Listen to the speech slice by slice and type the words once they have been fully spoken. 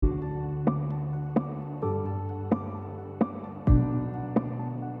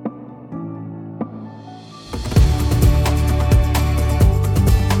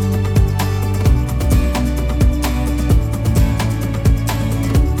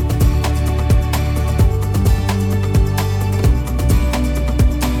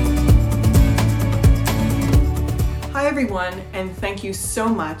and thank you so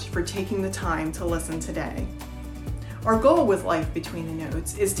much for taking the time to listen today. Our goal with Life Between the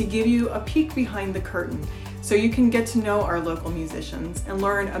Notes is to give you a peek behind the curtain so you can get to know our local musicians and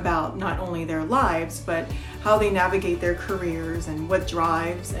learn about not only their lives, but how they navigate their careers and what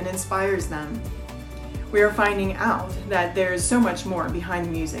drives and inspires them. We are finding out that there's so much more behind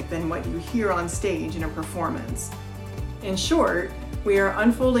the music than what you hear on stage in a performance. In short, we are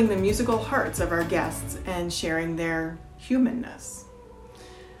unfolding the musical hearts of our guests and sharing their humanness.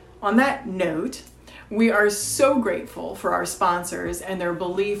 On that note, we are so grateful for our sponsors and their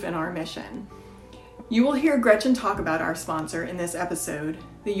belief in our mission. You will hear Gretchen talk about our sponsor in this episode,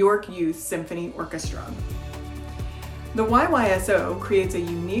 the York Youth Symphony Orchestra. The YYSO creates a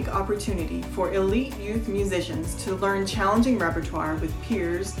unique opportunity for elite youth musicians to learn challenging repertoire with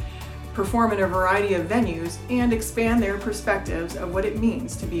peers, perform in a variety of venues, and expand their perspectives of what it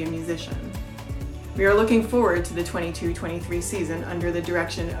means to be a musician. We are looking forward to the 22-23 season under the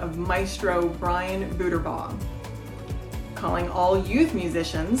direction of Maestro Brian Buterbaugh. Calling all youth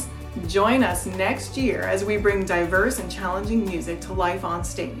musicians, join us next year as we bring diverse and challenging music to life on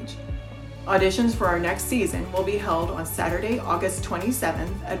stage. Auditions for our next season will be held on Saturday, August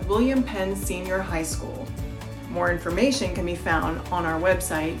 27th at William Penn Senior High School. More information can be found on our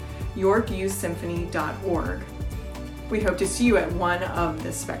website, yorkyouthsymphony.org. We hope to see you at one of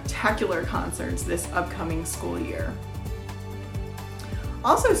the spectacular concerts this upcoming school year.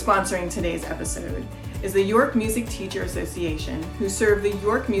 Also sponsoring today's episode is the York Music Teacher Association, who serve the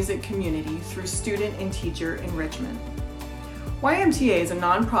York music community through student and teacher enrichment. YMTA is a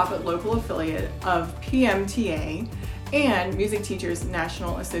nonprofit local affiliate of PMTA and Music Teachers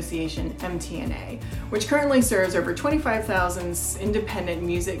National Association, MTNA, which currently serves over 25,000 independent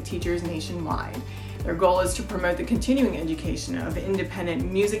music teachers nationwide. Their goal is to promote the continuing education of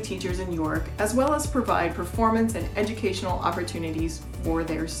independent music teachers in York, as well as provide performance and educational opportunities for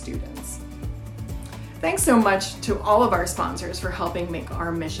their students. Thanks so much to all of our sponsors for helping make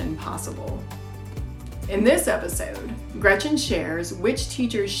our mission possible. In this episode, Gretchen shares which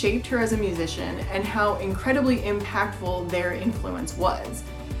teachers shaped her as a musician and how incredibly impactful their influence was.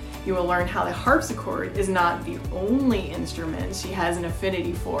 You will learn how the harpsichord is not the only instrument she has an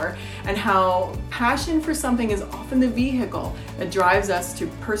affinity for, and how passion for something is often the vehicle that drives us to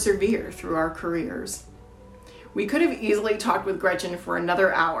persevere through our careers. We could have easily talked with Gretchen for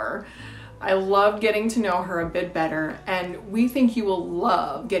another hour. I loved getting to know her a bit better, and we think you will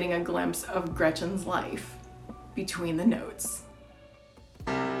love getting a glimpse of Gretchen's life between the notes.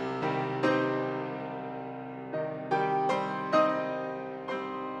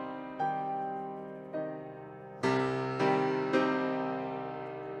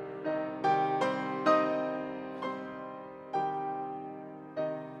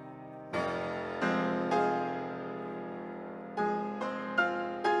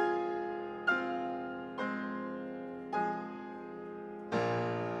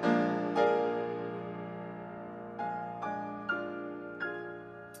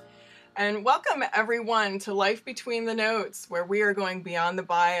 And welcome everyone to Life Between the Notes, where we are going beyond the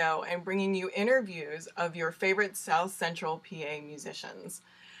bio and bringing you interviews of your favorite South Central PA musicians.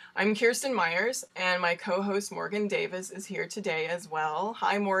 I'm Kirsten Myers, and my co-host Morgan Davis is here today as well.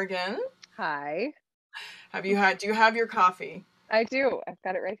 Hi, Morgan. Hi. Do you have your coffee? I do. I've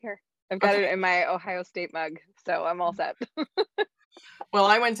got it right here. I've got it in my Ohio State mug, so I'm all set. Well,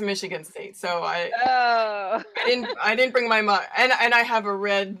 I went to Michigan State, so I didn't bring my mug, and I have a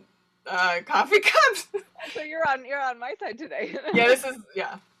red coffee cup. So you're on my side today.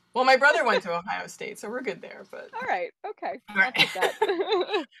 Yeah. Well, my brother went to Ohio State, so we're good there. But all right, okay. All right. I'll take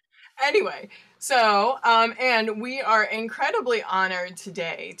that. Anyway, so and we are incredibly honored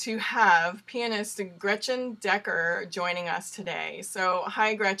today to have pianist Gretchen Dekker joining us today. So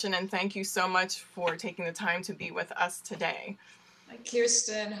hi, Gretchen, and thank you so much for taking the time to be with us today. Hi,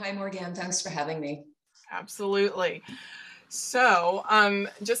 Kirsten. Hi, Morgan. Thanks for having me. Absolutely. So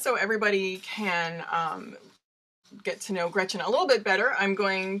just so everybody can get to know Gretchen a little bit better, I'm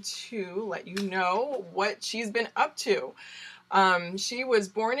going to let you know what she's been up to. She was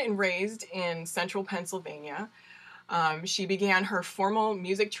born and raised in central Pennsylvania. She began her formal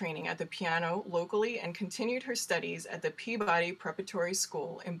music training at the piano locally and continued her studies at the Peabody Preparatory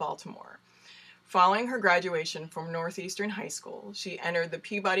School in Baltimore. Following her graduation from Northeastern High School, she entered the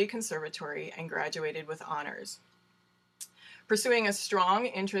Peabody Conservatory and graduated with honors. Pursuing a strong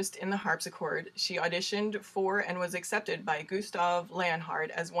interest in the harpsichord, she auditioned for and was accepted by Gustav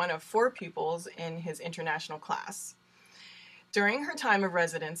Leonhardt as one of 4 pupils in his international class. During her time of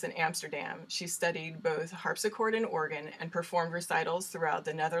residence in Amsterdam, she studied both harpsichord and organ and performed recitals throughout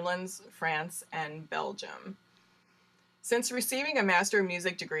the Netherlands, France, and Belgium. Since receiving a Master of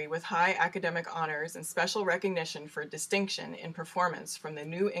Music degree with high academic honors and special recognition for distinction in performance from the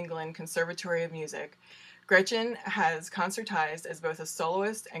New England Conservatory of Music, Gretchen has concertized as both a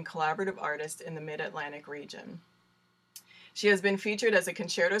soloist and collaborative artist in the Mid-Atlantic region. She has been featured as a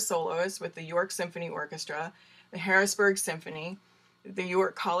concerto soloist with the York Symphony Orchestra, the Harrisburg Symphony, the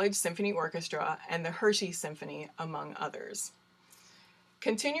York College Symphony Orchestra, and the Hershey Symphony, among others.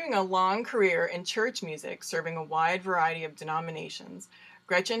 Continuing a long career in church music, serving a wide variety of denominations,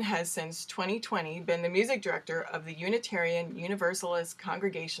 Gretchen has since 2020 been the music director of the Unitarian Universalist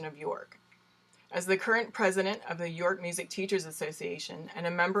Congregation of York. As the current president of the York Music Teachers Association and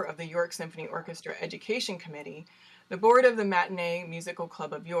a member of the York Symphony Orchestra Education Committee, the board of the Matinee Musical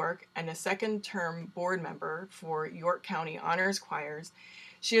Club of York, and a second-term board member for York County Honors Choirs,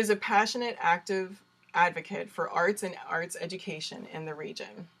 she is a passionate, active advocate for arts and arts education in the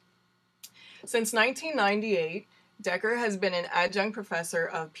region. Since 1998, Dekker has been an adjunct professor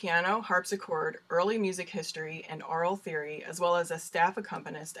of piano, harpsichord, early music history, and aural theory, as well as a staff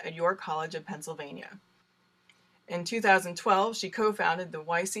accompanist at York College of Pennsylvania. In 2012, she co-founded the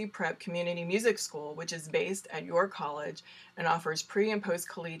YC Prep Community Music School, which is based at York College and offers pre- and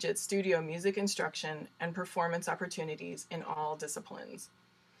post-collegiate studio music instruction and performance opportunities in all disciplines.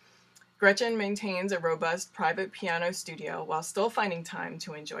 Gretchen maintains a robust private piano studio while still finding time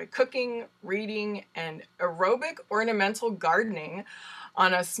to enjoy cooking, reading, and aerobic ornamental gardening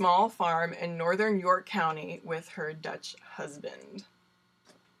on a small farm in northern York County with her Dutch husband.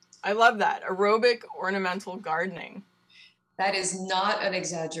 I love that, aerobic ornamental gardening. That is not an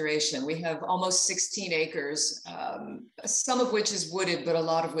exaggeration. We have almost 16 acres, some of which is wooded, but a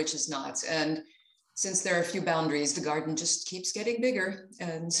lot of which is not. And since there are a few boundaries, the garden just keeps getting bigger.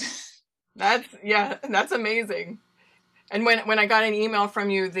 And that's amazing. And when I got an email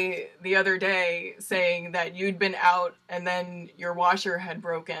from you the other day saying that you'd been out and then your washer had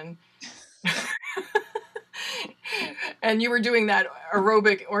broken, and you were doing that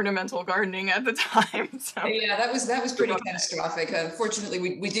aerobic ornamental gardening at the time. So. Yeah, that was pretty catastrophic. Fortunately,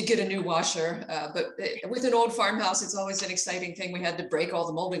 we did get a new washer, but with an old farmhouse, it's always an exciting thing. We had to break all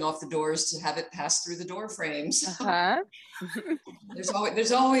the molding off the doors to have it pass through the door frames.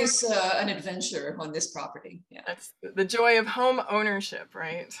 There's always an adventure on this property. Yeah. That's the joy of home ownership,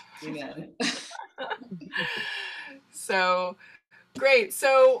 right? Amen. So great.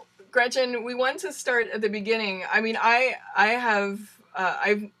 So Gretchen, we want to start at the beginning. I mean, I've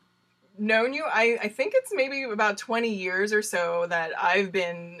known you. I think it's maybe about 20 years or so that I've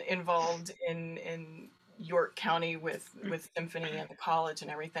been involved in York County with symphony and the college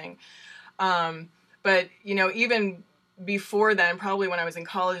and everything. But even before then, probably when I was in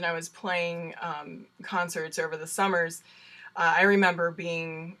college and I was playing concerts over the summers, I remember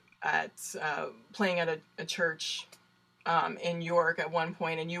being playing at a church in York at one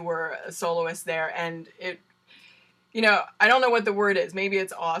point, and you were a soloist there, and it, I don't know what the word is. Maybe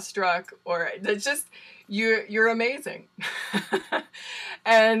it's awestruck, or it's just you're amazing.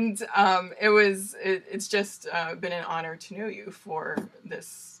 And it's just been an honor to know you for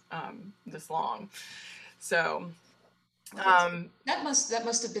this long. So that must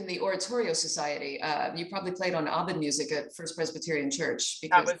have been the Oratorio Society. You probably played on Ovid music at First Presbyterian Church.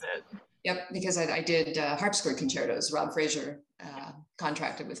 That was it. Yep, because I did harpsichord concertos. Rob Fraser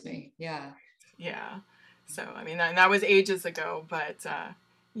contracted with me. Yeah. Yeah. So, I mean, that was ages ago, but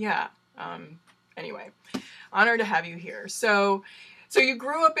anyway, honor to have you here. So you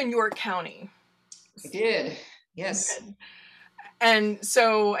grew up in York County. I did, yes. And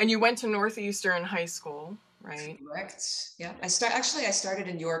you went to Northeastern High School, right? Correct, yeah. I started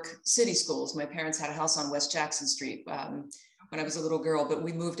in York City Schools. My parents had a house on West Jackson Street when I was a little girl, but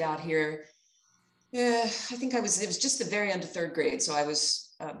we moved out here. I think it was just the very end of third grade. So I was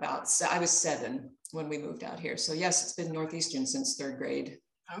 7 when we moved out here. So yes, it's been Northeastern since third grade.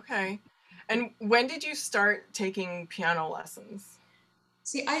 Okay. And when did you start taking piano lessons?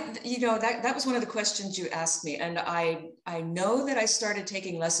 See, that was one of the questions you asked me. And I know that I started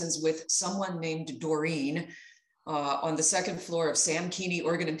taking lessons with someone named Doreen on the second floor of Sam Keeney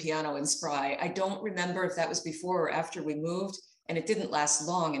Organ and Piano in Spry. I don't remember if that was before or after we moved, and it didn't last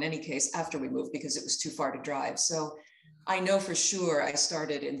long in any case after we moved because it was too far to drive. So I know for sure I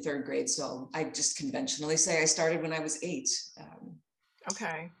started in third grade. So I just conventionally say I started when I was 8.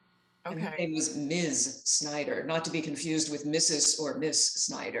 Okay. And her name was Ms. Snyder, not to be confused with Mrs. or Miss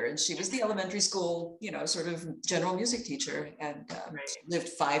Snyder. And she was the elementary school, sort of general music teacher, and lived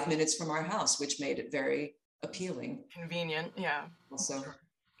 5 minutes from our house, which made it very appealing. Convenient, yeah. Also.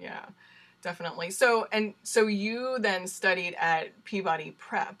 Yeah, definitely. So you then studied at Peabody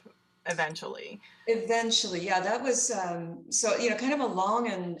Prep eventually. Eventually, yeah, that was, so, kind of a long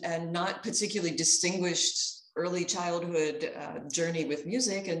and not particularly distinguished early childhood journey with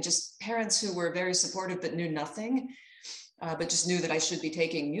music, and just parents who were very supportive but knew nothing, but just knew that I should be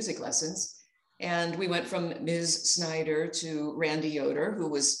taking music lessons. And we went from Ms. Snyder to Randy Yoder, who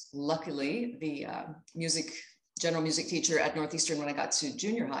was luckily the general music teacher at Northeastern when I got to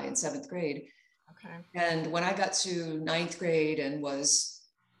junior high in 7th grade. Okay. And when I got to 9th grade and was,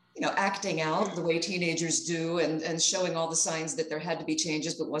 acting out the way teenagers do, and showing all the signs that there had to be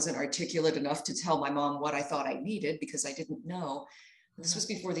changes, but wasn't articulate enough to tell my mom what I thought I needed because I didn't know. This was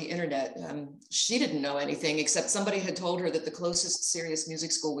before the internet. She didn't know anything except somebody had told her that the closest serious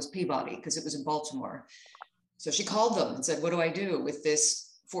music school was Peabody because it was in Baltimore. So she called them and said, what do I do with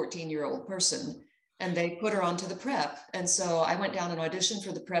this 14-year-old person? And they put her onto the prep. And so I went down and auditioned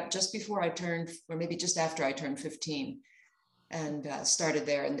for the prep just before I turned, or maybe just after I turned 15, and started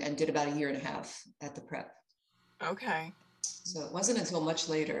there and did about 1.5 years at the prep. Okay. So it wasn't until much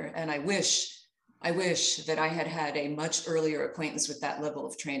later. And I wish that I had had a much earlier acquaintance with that level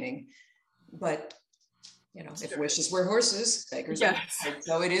of training. But, if wishes were horses, beggars were cards.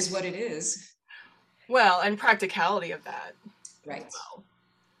 So it is what it is. Well, and practicality of that. Right. Well.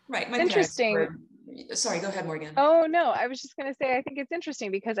 Right. Interesting. Sorry, go ahead, Morgan. Oh, no, I was just going to say, I think it's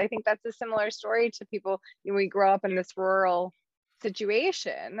interesting because I think that's a similar story to people, we grow up in this rural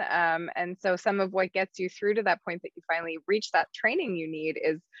situation. And so some of what gets you through to that point that you finally reach that training you need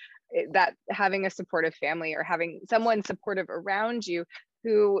is that having a supportive family or having someone supportive around you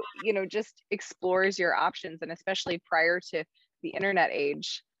who, just explores your options. And especially prior to the internet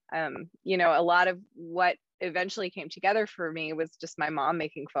age, a lot of what eventually came together for me was just my mom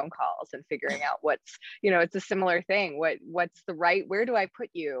making phone calls and figuring out what's, it's a similar thing. What's the right, where do I put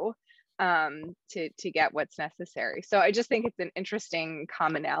you to get what's necessary? So I just think it's an interesting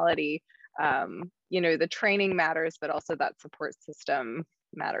commonality. The training matters, but also that support system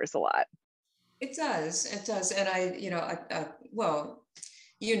matters a lot. It does. And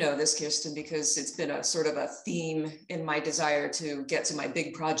this, Kirsten, because it's been a sort of a theme in my desire to get to my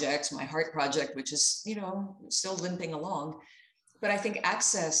big project, my heart project, which is, still limping along. But I think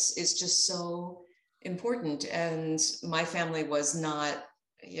access is just so important. And my family was not,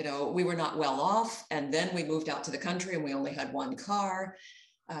 we were not well off. And then we moved out to the country and we only had one car.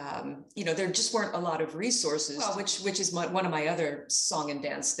 There just weren't a lot of resources, which is one of my other song and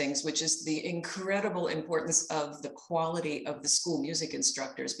dance things, which is the incredible importance of the quality of the school music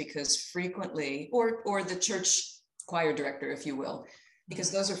instructors, because frequently, or the church choir director, if you will,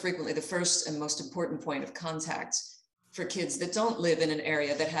 because those are frequently the first and most important point of contact for kids that don't live in an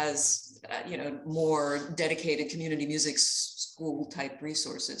area that has, more dedicated community music school type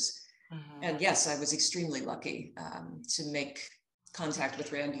resources. Mm-hmm. And yes, I was extremely lucky to make contact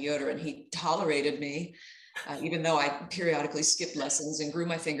with Randy Yoder, and he tolerated me, even though I periodically skipped lessons and grew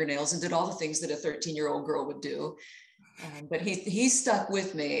my fingernails and did all the things that a 13-year-old girl would do. But he stuck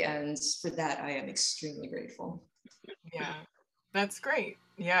with me, and for that I am extremely grateful. Yeah, that's great.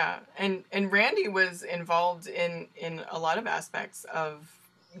 Yeah, and Randy was involved in a lot of aspects of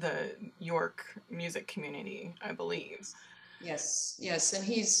the York music community, I believe. Yes, and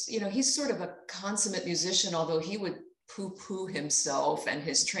he's sort of a consummate musician, although he would poo-poo himself and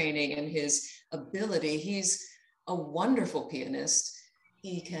his training and his ability. He's a wonderful pianist.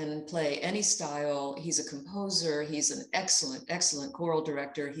 He can play any style. He's a composer. He's an excellent choral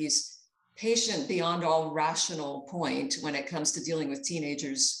director. He's patient beyond all rational point when it comes to dealing with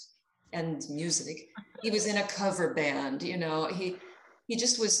teenagers and music. He was in a cover band, he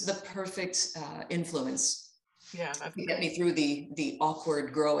just was the perfect influence. Yeah, that's to get me through the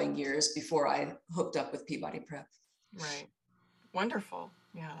awkward growing years before I hooked up with Peabody Prep. Right. Wonderful.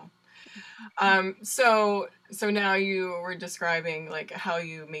 Yeah. So now you were describing like how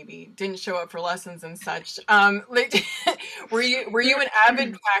you maybe didn't show up for lessons and such. Were you an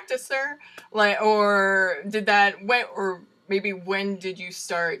avid practicer? Or did that when did you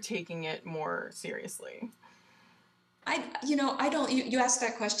start taking it more seriously? You asked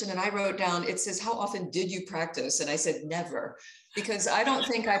that question and I wrote down, it says, how often did you practice? And I said, never, because I don't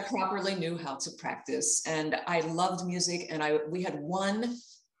think I properly knew how to practice. And I loved music. And we had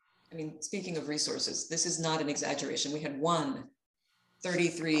speaking of resources, this is not an exaggeration. We had one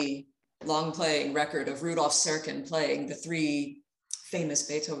 33 long playing record of Rudolf Serkin playing the 3 famous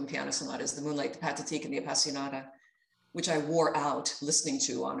Beethoven piano sonatas, the Moonlight, the Pathetique, and the Appassionata, which I wore out listening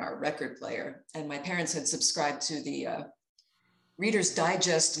to on our record player. And my parents had subscribed to the Reader's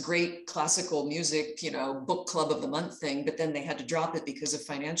Digest Great Classical Music, book club of the month thing, but then they had to drop it because of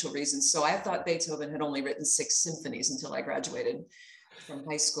financial reasons. So I thought Beethoven had only written 6 symphonies until I graduated from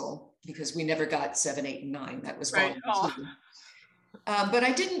high school. because we never got 7, 8, and 9. That was Right. wrong. But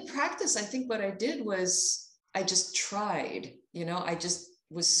I didn't practice. I think what I did was I just tried, I just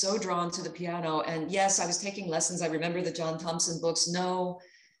was so drawn to the piano. And yes, I was taking lessons. I remember the John Thompson books. No,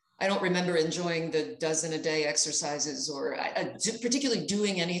 I don't remember enjoying the dozen a day exercises or particularly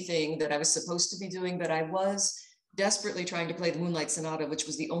doing anything that I was supposed to be doing, but I was desperately trying to play the Moonlight Sonata, which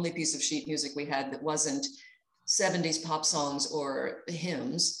was the only piece of sheet music we had that wasn't 70s pop songs or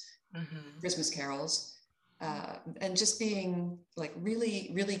hymns, Christmas carols. And just being like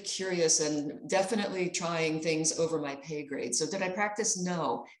really, really curious and definitely trying things over my pay grade. So did I practice?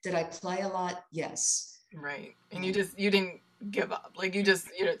 No. Did I play a lot? Yes. Right. And you didn't give up. Like you just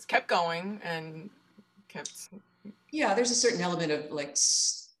kept going and kept. Yeah, there's a certain element of like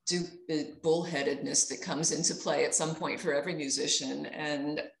stupid bullheadedness that comes into play at some point for every musician.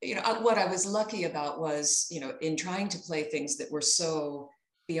 And, what I was lucky about was, in trying to play things that were so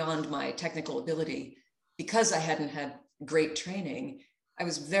beyond my technical ability, because I hadn't had great training, I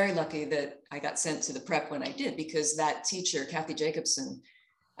was very lucky that I got sent to the prep when I did, because that teacher, Kathy Jacobson,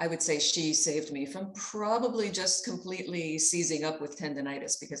 I would say she saved me from probably just completely seizing up with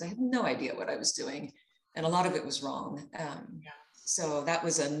tendonitis, because I had no idea what I was doing. And a lot of it was wrong. So that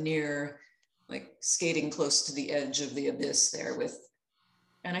was a near, like skating close to the edge of the abyss there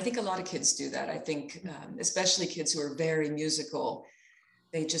and I think a lot of kids do that. I think, especially kids who are very musical,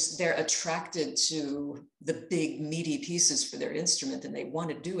 they're attracted to the big meaty pieces for their instrument and they want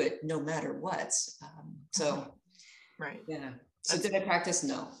to do it no matter what. Right. Yeah. So did I practice?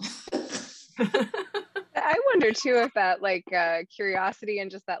 No. I wonder too if that like curiosity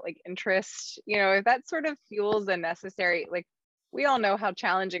and just that like interest, if that sort of fuels a necessary, like we all know how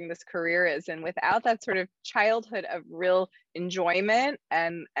challenging this career is, and without that sort of childhood of real enjoyment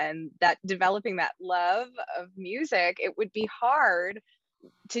and that developing that love of music, it would be hard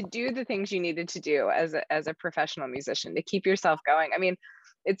to do the things you needed to do as a professional musician to keep yourself going. I mean,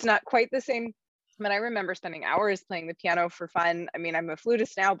 it's not quite the same. I remember spending hours playing the piano for fun. I'm a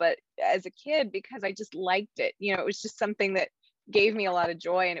flutist now, but as a kid, because I just liked it, it was just something that gave me a lot of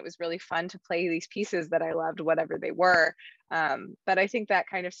joy, and it was really fun to play these pieces that I loved, whatever they were. But I think that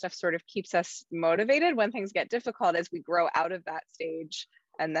kind of stuff sort of keeps us motivated when things get difficult as we grow out of that stage,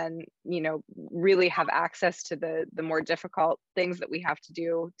 and then, really have access to the more difficult things that we have to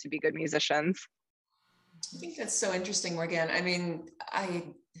do to be good musicians. I think that's so interesting, Morgan.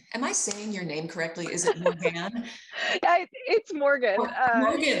 Am I saying your name correctly? Is it Morgan? It's Morgan.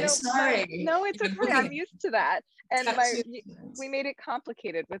 Morgan, sorry. No, it's okay. I'm used to that. And we made it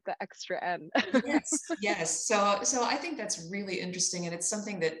complicated with the extra N. Yes. So I think that's really interesting. And it's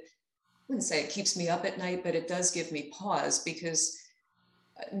something that, I wouldn't say it keeps me up at night, but it does give me pause, because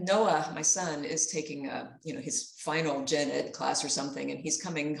Noah, my son, is taking his final gen ed class or something, and he's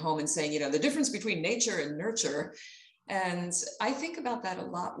coming home and saying, the difference between nature and nurture. And I think about that a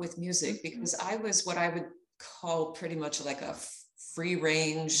lot with music, because I was what I would call pretty much like a free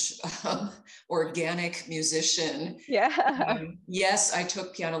range, organic musician. Yeah. Yes, I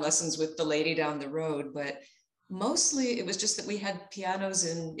took piano lessons with the lady down the road, but mostly it was just that we had pianos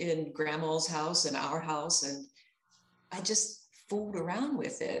in grandma's house and our house, and I just fooled around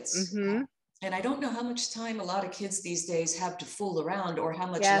with it. And I don't know how much time a lot of kids these days have to fool around, or how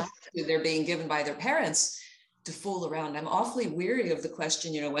much latitude they're being given by their parents to fool around. I'm awfully weary of the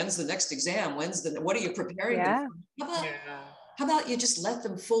question, when's the next exam? What are you preparing them for? How about you just let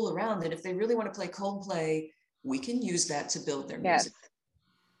them fool around? And if they really want to play Coldplay, we can use that to build their music.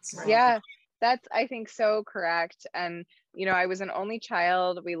 So. Yeah, that's, I think, so correct. And, I was an only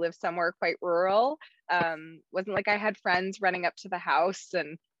child. We lived somewhere quite rural. Wasn't like I had friends running up to the house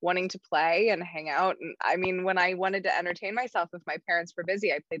and wanting to play and hang out. And when I wanted to entertain myself, if my parents were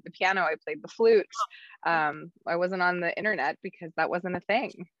busy, I played the piano, I played the flute. I wasn't on the internet because that wasn't a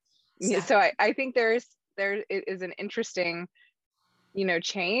thing. Exactly. So I think there is an interesting,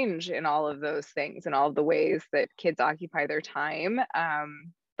 change in all of those things and all of the ways that kids occupy their time.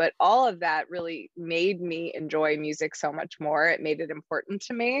 But all of that really made me enjoy music so much more. It made it important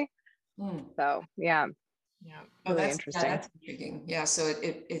to me. So, yeah. Oh, really interesting. That's intriguing. Yeah. So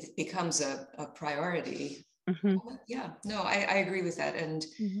it becomes a priority. Yeah, no, I agree with that. And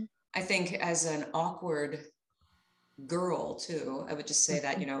I think as an awkward girl too, I would just say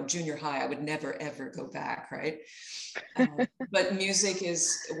that, junior high, I would never, ever go back. Right. But music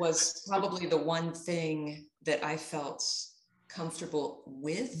was probably the one thing that I felt comfortable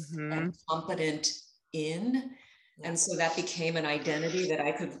with and competent in. And so that became an identity that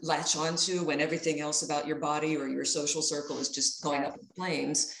I could latch onto when everything else about your body or your social circle is just going up in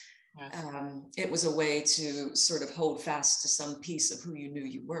flames. It was a way to sort of hold fast to some piece of who you knew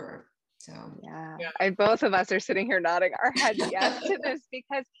you were. So yeah. Both of us are sitting here nodding our heads yes to this,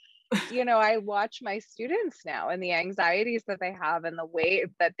 because I watch my students now and the anxieties that they have and the way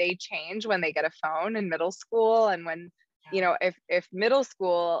that they change when they get a phone in middle school. And when, if middle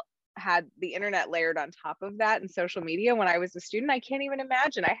school had the internet layered on top of that and social media when I was a student, I can't even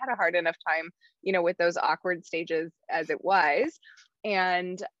imagine. I had a hard enough time, with those awkward stages as it was.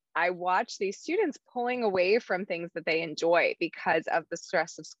 And I watch these students pulling away from things that they enjoy because of the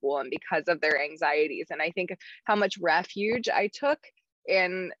stress of school and because of their anxieties. And I think how much refuge I took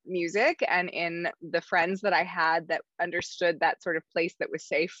in music and in the friends that I had that understood that sort of place that was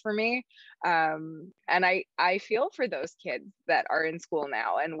safe for me. And I feel for those kids that are in school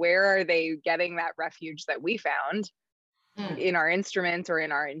now, and where are they getting that refuge that we found in our instruments or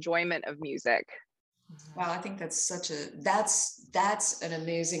in our enjoyment of music? Wow, I think that's an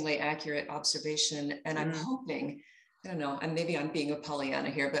amazingly accurate observation. And I'm hoping, I don't know, and maybe I'm being a Pollyanna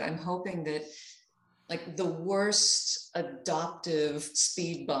here, but I'm hoping that like the worst adoptive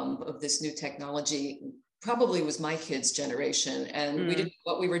speed bump of this new technology probably was my kids' generation. And we didn't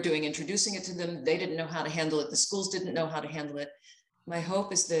know what we were doing, introducing it to them. They didn't know how to handle it. The schools didn't know how to handle it. My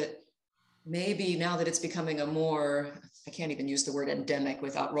hope is that maybe now that it's becoming a more, I can't even use the word endemic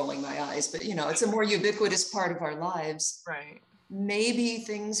without rolling my eyes, but it's a more ubiquitous part of our lives. Right. Maybe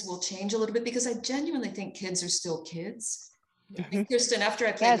things will change a little bit, because I genuinely think kids are still kids. Yeah. Kirsten, after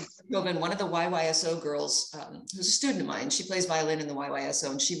I played with Beethoven, one of the YYSO girls, who's a student of mine, she plays violin in the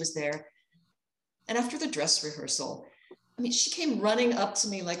YYSO, and she was there. And after the dress rehearsal, I mean, she came running up to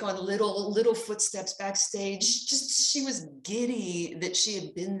me like on little footsteps backstage. She was giddy that she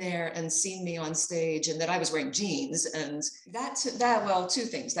had been there and seen me on stage, and that I was wearing jeans. And well, two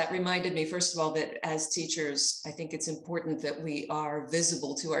things. That reminded me, first of all, that as teachers, I think it's important that we are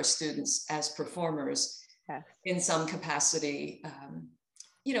visible to our students as performers. Yes. In some capacity.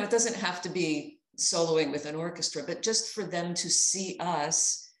 It doesn't have to be soloing with an orchestra, but just for them to see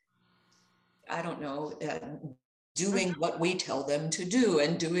us, I don't know, doing what we tell them to do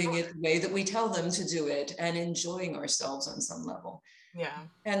and doing it the way that we tell them to do it and enjoying ourselves on some level. Yeah.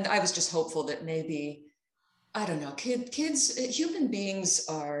 And I was just hopeful that maybe, I don't know, kids, human beings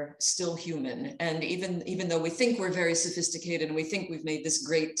are still human. And even though we think we're very sophisticated and we think we've made this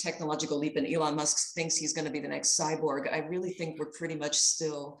great technological leap and Elon Musk thinks he's going to be the next cyborg, I really think we're pretty much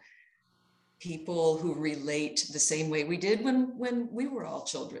still people who relate the same way we did when we were all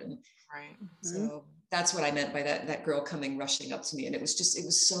children. Right. So that's what I meant by that girl coming rushing up to me. And it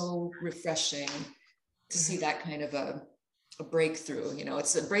was so refreshing to see that kind of a breakthrough.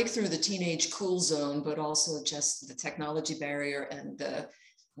 It's a breakthrough the teenage cool zone, but also just the technology barrier and the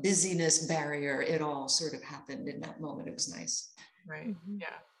busyness barrier. It all sort of happened in that moment. It was nice. Right. Yeah.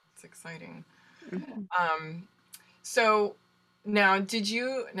 It's exciting. So now,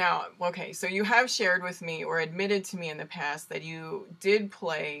 so you have shared with me or admitted to me in the past that you did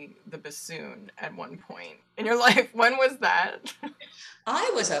play the bassoon at one point in your life. When was that?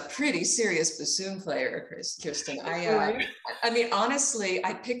 I was a pretty serious bassoon player, Kirsten. I mean, honestly,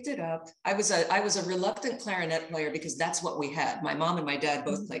 I picked it up. I was a reluctant clarinet player because that's what we had. My mom and my dad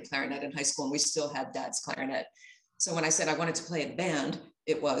both played clarinet in high school, and we still had dad's clarinet. So when I said I wanted to play in band,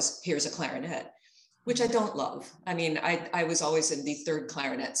 it was, here's a clarinet, which I don't love. I mean, I was always in the third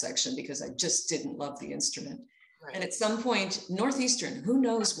clarinet section because I just didn't love the instrument. Right. And at some point, Northeastern, who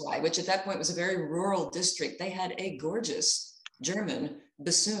knows why, which at that point was a very rural district, they had a gorgeous German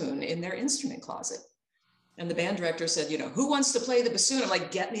bassoon in their instrument closet. And the band director said, who wants to play the bassoon? I'm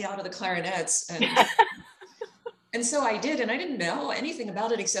like, get me out of the clarinets. And so I did, and I didn't know anything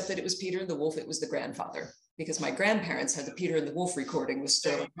about it except that it was Peter and the Wolf. It was the grandfather, because my grandparents had the Peter and the Wolf recording with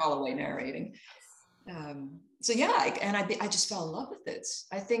Sterling Holloway narrating. So yeah, I just fell in love with it.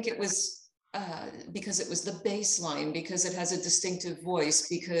 I think it was because it was the bass line, because it has a distinctive voice,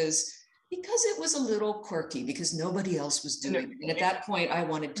 because it was a little quirky, because nobody else was doing it. And at that point, I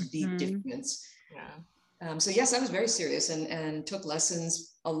wanted to be different. Yeah. So yes, I was very serious and took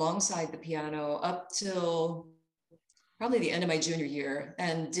lessons alongside the piano up till probably the end of my junior year,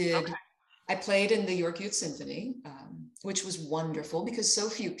 and I played in the York Youth Symphony, which was wonderful because so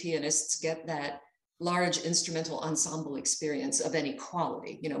few pianists get that large instrumental ensemble experience of any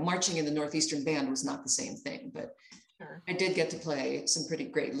quality. Marching in the Northeastern Band was not the same thing, but I did get to play some pretty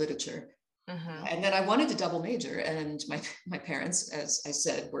great literature. And then I wanted to double major, and my parents, as I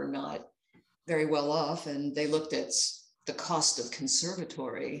said, were not very well off, and they looked at the cost of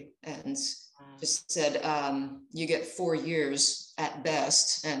conservatory and just said, you get 4 years at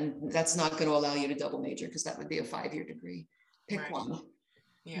best, and that's not going to allow you to double major because that would be a 5-year degree. Pick one.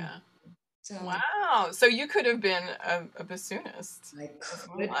 Yeah. So wow. So you could have been a bassoonist. I as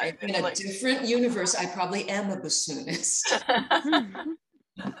could, well. I in feel a like. different universe, I probably am a bassoonist.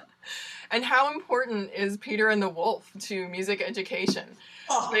 And how important is Peter and the Wolf to music education?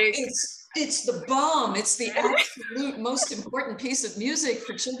 Oh, Like, it's the bomb. It's the absolute most important piece of music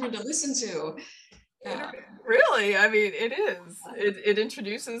for children to listen to. really, I mean, it is. It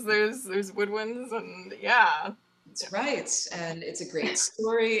introduces those woodwinds, and yeah. That's right. And it's a great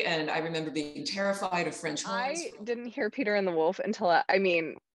story. And I remember being terrified of French horns. I didn't hear Peter and the Wolf until, I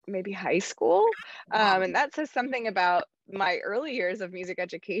mean, maybe high school. And that says something about my early years of music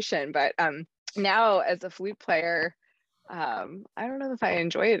education. But now as a flute player, I don't know if I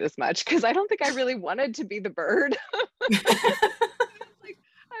enjoy it as much because I don't think I really wanted to be the bird. Like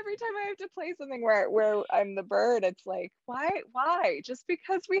every time I have to play something where I'm the bird, it's like, why? Just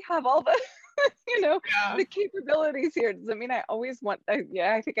because we have all the, the capabilities here doesn't mean I always want.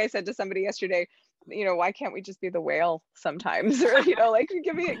 I think I said to somebody yesterday, why can't we just be the whale sometimes? Or, like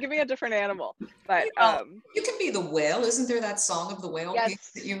give me a different animal. But you can be the whale. Isn't there that song of the whale? Yes.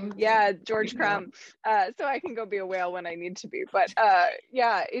 Piece that you, yeah, George Crumb. So I can go be a whale when I need to be. But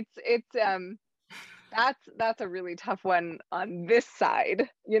yeah, it's that's a really tough one on this side,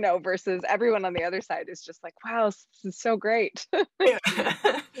 versus everyone on the other side is just like, wow, this is so great. Yeah.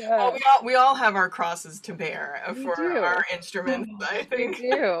 Yeah. Well, we all have our crosses to bear We for do. our instruments, I think.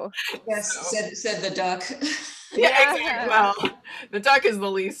 We do. Yes, said the duck. Yeah, exactly. Well, the duck is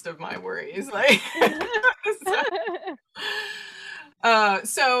the least of my worries. Like,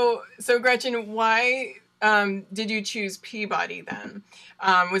 so Gretchen, why did you choose Peabody then?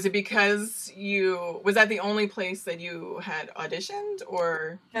 Was it because was that the only place that you had auditioned,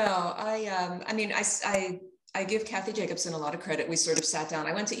 or? No, I give Kathy Jacobson a lot of credit. We sort of sat down.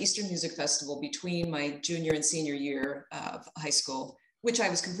 I went to Eastern Music Festival between my junior and senior year of high school, which I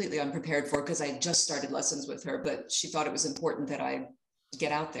was completely unprepared for because I just started lessons with her, but she thought it was important that I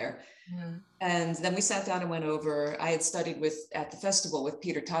get out there. Mm-hmm. And then we sat down and went over. I had studied at the festival with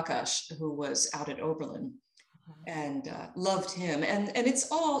Peter Takash, who was out at Oberlin, and loved him. And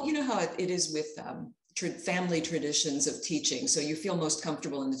it's all, you know how it is with family traditions of teaching. So you feel most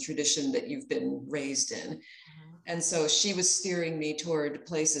comfortable in the tradition that you've been raised in. Mm-hmm. And so she was steering me toward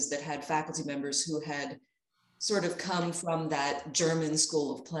places that had faculty members who had sort of come from that German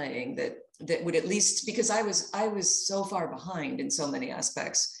school of playing that would at least, because I was so far behind in so many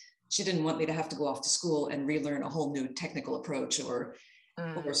aspects. She didn't want me to have to go off to school and relearn a whole new technical approach or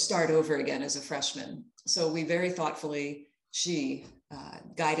start over again as a freshman. So we very thoughtfully, she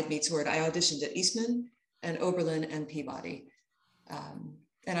guided me toward, I auditioned at Eastman and Oberlin and Peabody.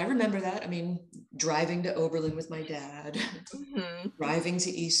 And I remember that, driving to Oberlin with my dad, driving to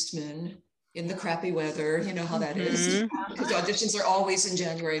Eastman in the crappy weather, you know how that is, because auditions are always in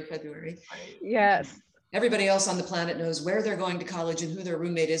January and February. Yes. Everybody else on the planet knows where they're going to college and who their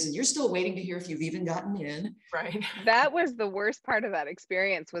roommate is, and you're still waiting to hear if you've even gotten in. Right. That was the worst part of that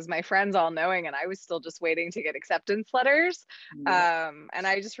experience, was my friends all knowing, and I was still just waiting to get acceptance letters. Yeah. And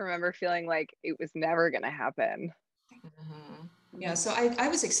I just remember feeling like it was never going to happen. Mm-hmm. Yeah, so I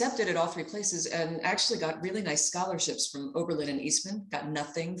was accepted at all three places and actually got really nice scholarships from Oberlin and Eastman, got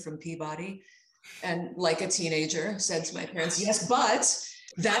nothing from Peabody. And like a teenager, said to my parents, yes, but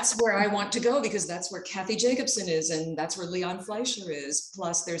that's where I want to go because that's where Kathy Jacobson is and that's where Leon Fleischer is.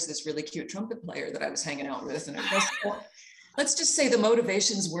 Plus there's this really cute trumpet player that I was hanging out with. And let's just say the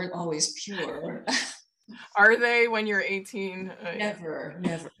motivations weren't always pure. Are they when you're 18? Never.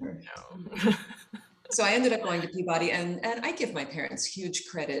 No. So I ended up going to Peabody, and I give my parents huge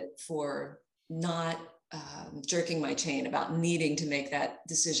credit for not jerking my chain about needing to make that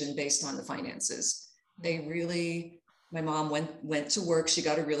decision based on the finances. They really, my mom went to work, she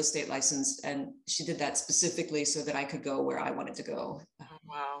got a real estate license, and she did that specifically so that I could go where I wanted to go.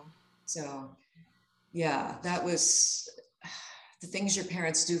 Wow. So yeah, that was the things your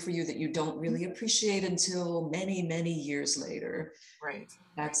parents do for you that you don't really appreciate until many, many years later. Right.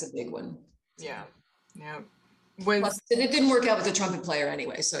 That's a big one. Yeah. Yeah. Plus, it didn't work out with the trumpet player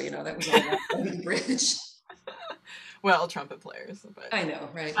anyway, so that was all over the bridge. Well, trumpet players, but I know,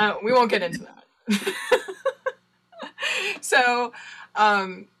 right? We won't get into that. So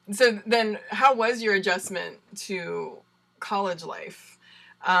then, how was your adjustment to college life?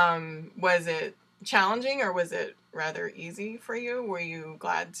 Was it challenging, or was it rather easy for you? Were you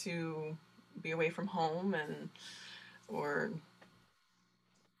glad to be away from home, or?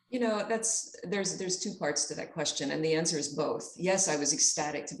 There's two parts to that question, and the answer is both. Yes, I was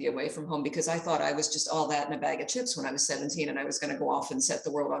ecstatic to be away from home because I thought I was just all that in a bag of chips when I was 17 and I was going to go off and set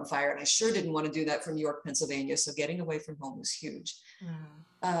the world on fire. And I sure didn't want to do that from York, Pennsylvania. So getting away from home was huge.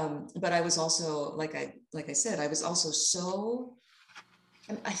 But I was also, like I said, I was also so,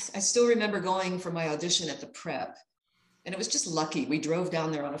 I still remember going for my audition at the prep, and it was just lucky. We drove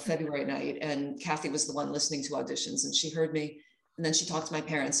down there on a February night, and Kathy was the one listening to auditions, and she heard me, and then she talked to my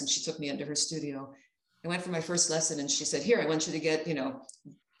parents, and she took me into her studio. I went for my first lesson, and she said, here, I want you to get,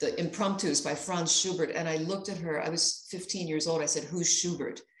 the impromptus by Franz Schubert. And I looked at her, I was 15 years old. I said, who's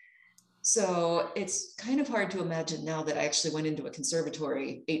Schubert? So it's kind of hard to imagine now that I actually went into a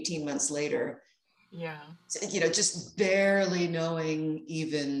conservatory 18 months later. Yeah. Just barely knowing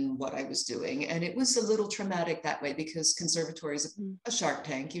even what I was doing. And it was a little traumatic that way, because conservatory is a shark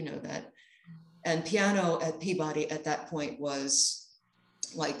tank, you know that. And piano at Peabody at that point was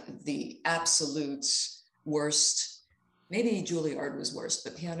like the absolute worst. Maybe Juilliard was worst,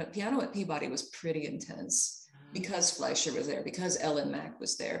 but piano at Peabody was pretty intense. Because Fleischer was there, because Ellen Mack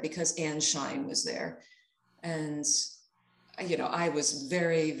was there, because Anne Shine was there. And, I was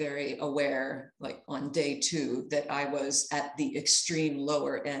very, very aware, like on day 2, that I was at the extreme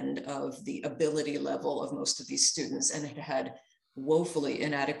lower end of the ability level of most of these students, and had woefully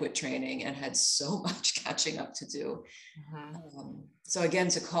inadequate training and had so much catching up to do. So again,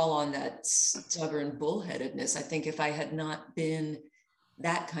 to call on that stubborn bullheadedness, I think if I had not been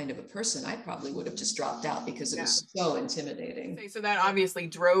that kind of a person, I probably would have just dropped out, because it was so intimidating. So that obviously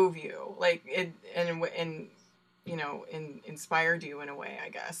drove you, like it, and inspired you in a way, I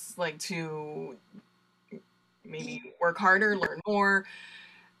guess, like to maybe work harder, learn more.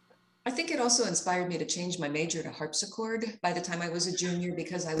 I think it also inspired me to change my major to harpsichord by the time I was a junior,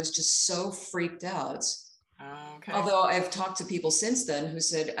 because I was just so freaked out. Okay. Although I've talked to people since then who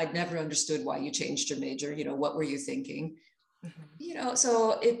said, I'd never understood why you changed your major. What were you thinking?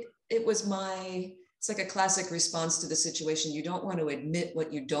 So it was it's like a classic response to the situation. You don't want to admit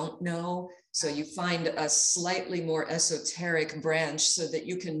what you don't know. So you find a slightly more esoteric branch so that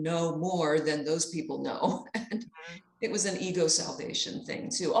you can know more than those people know. And it was an ego salvation thing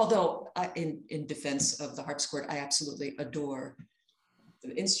too. Although in defense of the harpsichord, I absolutely adore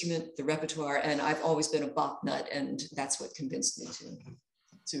the instrument, the repertoire, and I've always been a Bach nut, and that's what convinced me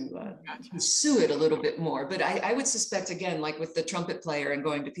to pursue it a little bit more. But I would suspect, again, like with the trumpet player and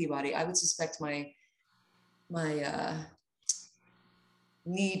going to Peabody, I would suspect my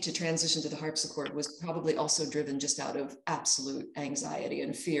need to transition to the harpsichord was probably also driven just out of absolute anxiety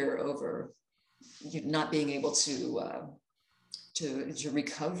and fear over not being able to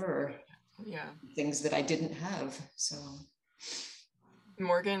recover things that I didn't have. So,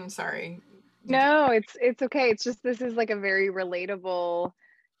 Morgan, sorry. No, it's okay. It's just, this is like a very relatable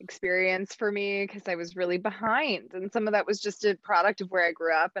experience for me, because I was really behind, and some of that was just a product of where I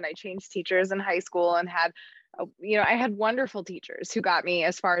grew up, and I changed teachers in high school and had I had wonderful teachers who got me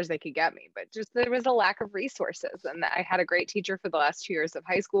as far as they could get me, but just there was a lack of resources. And I had a great teacher for the last 2 years of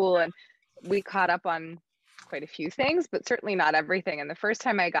high school, and we caught up on quite a few things, but certainly not everything. And the first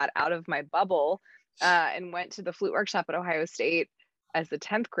time I got out of my bubble and went to the flute workshop at Ohio State as a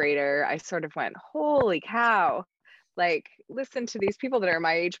 10th grader, I sort of went, holy cow, like, listen to these people that are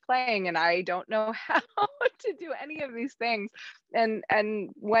my age playing, and I don't know how to do any of these things. And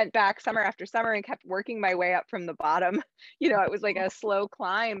went back summer after summer and kept working my way up from the bottom. It was like a slow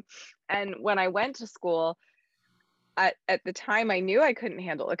climb. And when I went to school, at the time, I knew I couldn't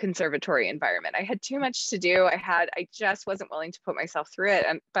handle a conservatory environment. I had too much to do. I just wasn't willing to put myself through it.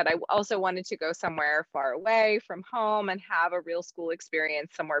 But I also wanted to go somewhere far away from home and have a real school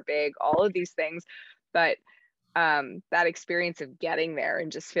experience, somewhere big, all of these things. But that experience of getting there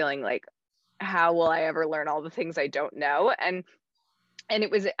and just feeling like, how will I ever learn all the things I don't know? And it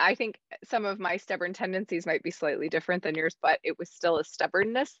was, I think some of my stubborn tendencies might be slightly different than yours, but it was still a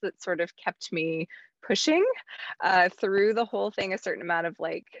stubbornness that sort of kept me pushing through the whole thing, a certain amount of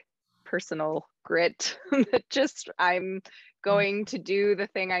like personal grit that just, I'm going to do the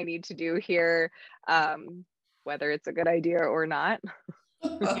thing I need to do here, whether it's a good idea or not.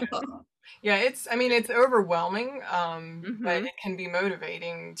 Yeah, it's overwhelming, but it can be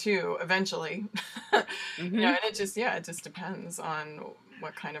motivating too, eventually. And it just depends on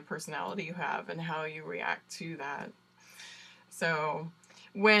what kind of personality you have and how you react to that. So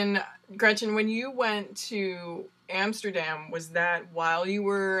Gretchen, when you went to Amsterdam, was that while you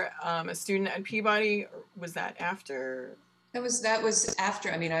were a student at Peabody, or was that after? That was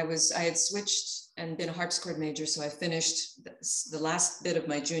after. I had switched and been a harpsichord major, so I finished the last bit of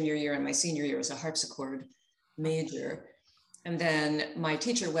my junior year and my senior year as a harpsichord major. And then my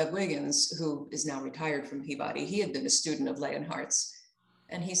teacher, Webb Wiggins, who is now retired from Peabody, he had been a student of Leonhardt's,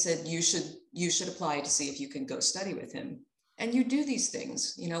 and he said, you should apply to see if you can go study with him. And you do these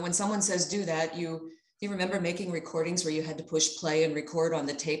things, when someone says do that, you you remember making recordings where you had to push play and record on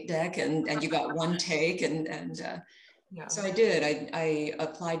the tape deck, and you got one take, Yeah. so I did. I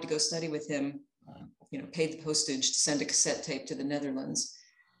applied to go study with him, paid the postage to send a cassette tape to the Netherlands,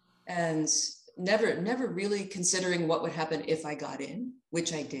 and never really considering what would happen if I got in,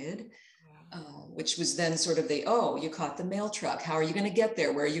 which I did, which was then sort of you caught the mail truck. How are you going to get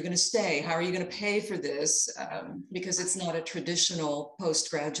there? Where are you going to stay? How are you going to pay for this? Because it's not a traditional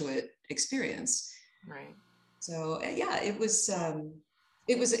postgraduate experience. Right. So it was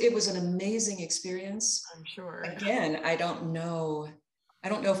an amazing experience. I'm sure. Again, I don't know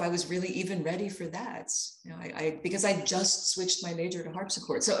if I was really even ready for that. Because I just switched my major to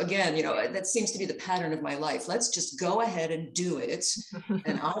harpsichord. So again, that seems to be the pattern of my life. Let's just go ahead and do it,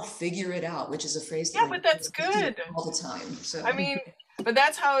 and I'll figure it out, which is a phrase that but that's good all the time. So I mean, but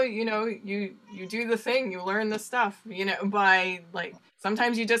that's how you do the thing. You learn the stuff. By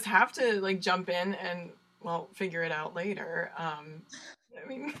sometimes you just have to jump in and figure it out later. I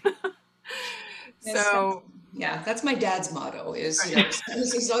mean. So that's my dad's motto is,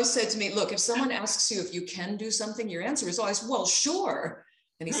 he's always said to me, look, if someone asks you if you can do something, your answer is always, well, sure.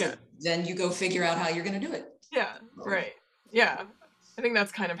 And he said, then you go figure out how you're going to do it. Yeah. Right. Yeah. I think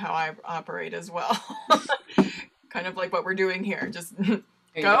that's kind of how I operate as well. Kind of like what we're doing here. Just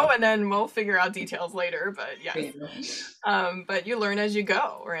go and then we'll figure out details later. But but you learn as you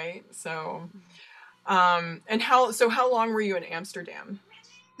go. Right. So, and how long were you in Amsterdam?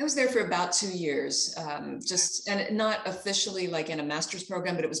 I was there for about 2 years, and not officially in a master's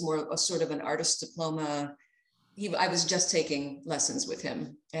program, but it was more a sort of an artist diploma. I was just taking lessons with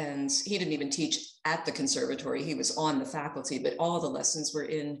him, and he didn't even teach at the conservatory. He was on the faculty, but all the lessons were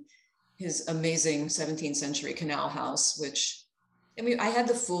in his amazing 17th century canal house, which, I had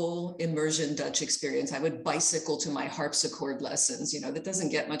the full immersion Dutch experience. I would bicycle to my harpsichord lessons, that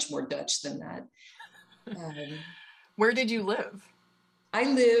doesn't get much more Dutch than that. Where did you live? I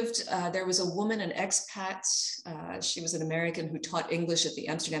lived, there was a woman, an expat. She was an American who taught English at the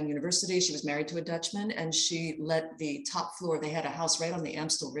Amsterdam University. She was married to a Dutchman, and she let the top floor, they had a house right on the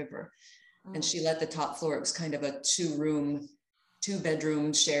Amstel River. And she let the top floor, it was kind of a 2-bedroom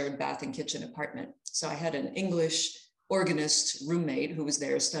shared bath and kitchen apartment. So I had an English organist roommate who was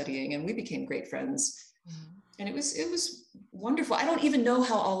there studying, and we became great friends. And it was wonderful. I don't even know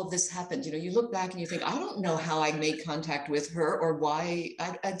how all of this happened. You look back and you think, I don't know how I made contact with her or why.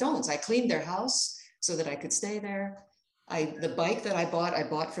 I don't. I cleaned their house so that I could stay there. The bike that I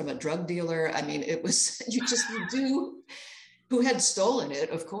bought from a drug dealer. I mean, it was, you do, who had stolen it,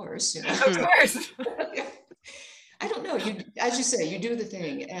 of course. Of course. I don't know. As you say, you do the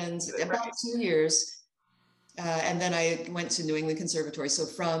thing. And about 2 years, and then I went to New England Conservatory. So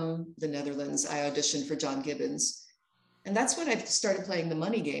from the Netherlands, I auditioned for John Gibbons. And that's when I started playing the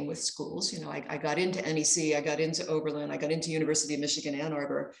money game with schools. I got into NEC, I got into Oberlin, I got into University of Michigan, Ann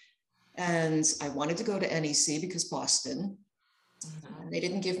Arbor. And I wanted to go to NEC because Boston, they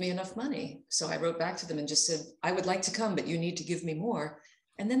didn't give me enough money. So I wrote back to them and just said, I would like to come, but you need to give me more.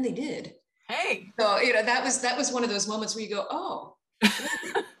 And then they did. Hey. So, that was one of those moments where you go, oh,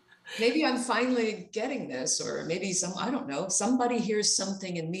 maybe I'm finally getting this, or maybe I don't know, somebody hears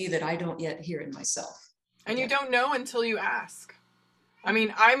something in me that I don't yet hear in myself. And you don't know until you ask. I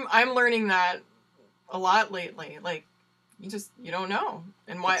mean, I'm learning that a lot lately. You don't know.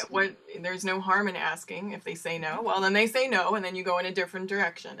 And what there's no harm in asking. If they say no, well, then they say no, and then you go in a different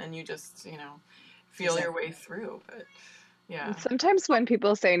direction, and you just, feel your way through. But yeah. Sometimes when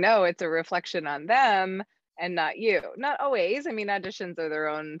people say no, it's a reflection on them and not you. Not always. I mean, auditions are their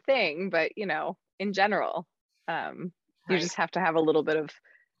own thing, but in general, you just have to have a little bit of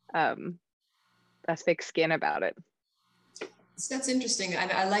a thick skin about it. That's interesting.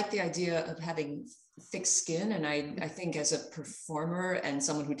 I like the idea of having thick skin, and I think as a performer and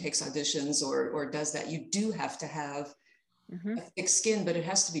someone who takes auditions or does that, you do have to have a thick skin, but it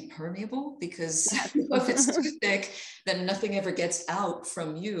has to be permeable, because if it's too thick, then nothing ever gets out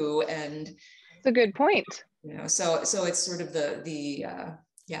from you. And it's a good point. So it's sort of the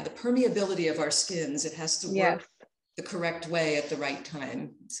permeability of our skins. It has to work the correct way at the right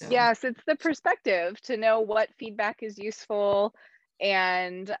time. So yes, it's the perspective to know what feedback is useful,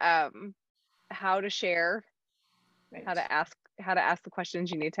 and how to share, how to ask the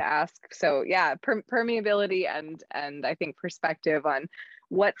questions you need to ask. So yeah, permeability and I think perspective on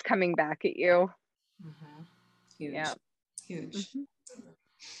what's coming back at you. Huge. Yeah. Huge.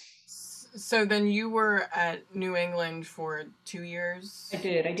 So then you were at New England for 2 years? I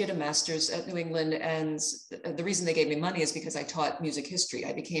did a master's at New England, and the reason they gave me money is because I taught music history.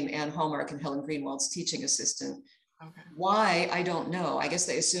 I became Anne Hallmark and Helen Greenwald's teaching assistant Okay. Why, I don't know. I guess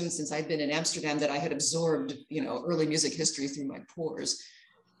they assumed since I'd been in Amsterdam that I had absorbed, early music history through my pores.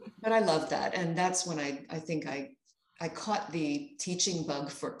 But I love that. And that's when I think I caught the teaching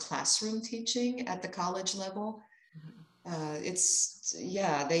bug for classroom teaching at the college level. They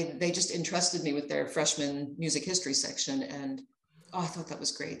just entrusted me with their freshman music history section, and I thought that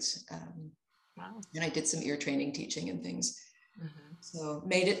was great. Wow. And I did some ear training teaching and things. Mm-hmm. So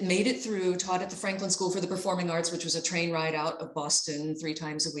made it through, taught at the Franklin School for the Performing Arts, which was a train ride out of Boston 3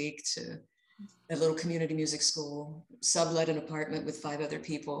 times a week to a little community music school, sublet an apartment with 5 other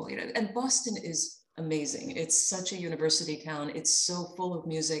people, and Boston is amazing. It's such a university town. It's so full of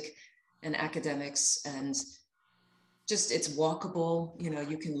music and academics, and just it's walkable.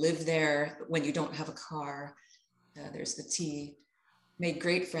 You can live there when you don't have a car. There's the T. Made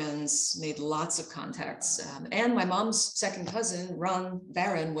great friends, made lots of contacts. And my mom's second cousin, Ron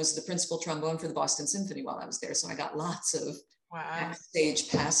Barron, was the principal trombone for the Boston Symphony while I was there. So I got lots of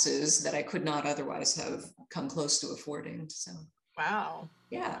backstage passes that I could not otherwise have come close to affording. So, wow.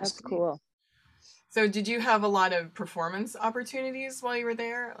 Yeah. That's cool. So did you have a lot of performance opportunities while you were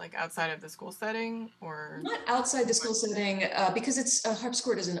there, like outside of the school setting, or? Not outside the school setting, because it's a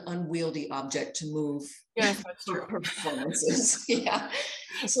harpsichord is an unwieldy object to move. Yes, that's true. Performances. Yeah.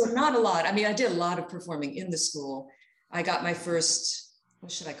 So not a lot. I mean, I did a lot of performing in the school. I got my first,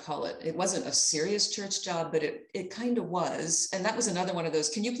 what should I call it? It wasn't a serious church job, but it kind of was. And that was another one of those,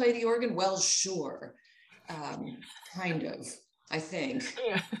 can you play the organ? Well, sure. Kind of. I think.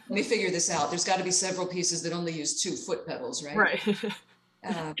 Yeah. Let me figure this out. There's got to be several pieces that only use 2 foot pedals, right? Right.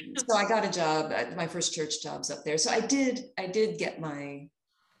 So I got a job at my first church jobs up there. So I did get my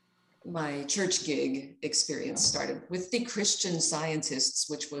church gig experience started with the Christian Scientists,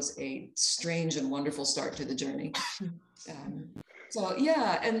 which was a strange and wonderful start to the journey. So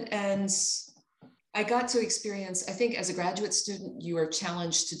yeah, and I got to experience, I think as a graduate student, you are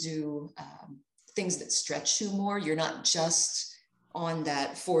challenged to do things that stretch you more. You're not just on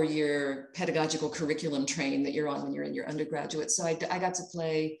that 4-year pedagogical curriculum train that you're on when you're in your undergraduate. So I got to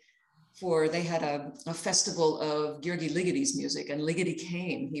play they had a festival of György Ligety's music, and Ligety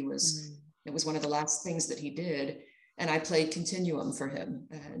came. It was one of the last things that he did. And I played Continuum for him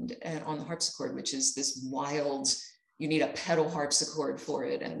and on the harpsichord, which is this wild, you need a pedal harpsichord for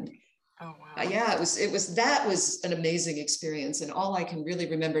it. And oh, wow. Yeah, that was an amazing experience. And all I can really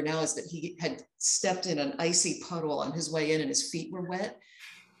remember now is that he had stepped in an icy puddle on his way in and his feet were wet.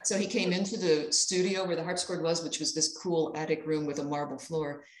 So he came into the studio where the harpsichord was, which was this cool attic room with a marble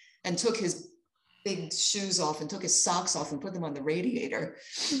floor, and took his big shoes off and took his socks off and put them on the radiator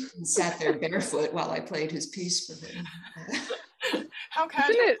and sat there barefoot while I played his piece for him. How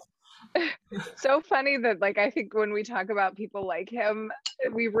casual. Isn't it so funny that, like, I think when we talk about people like him,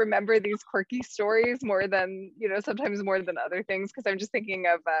 we remember these quirky stories more than, sometimes more than other things. Because I'm just thinking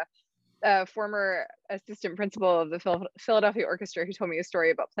of a former assistant principal of the Philadelphia Orchestra who told me a story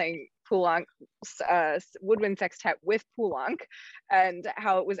about playing Poulenc's woodwind sextet with Poulenc, and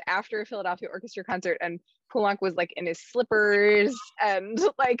how it was after a Philadelphia Orchestra concert and Poulenc was like in his slippers, and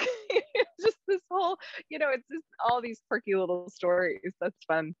like just this whole, it's just all these quirky little stories. That's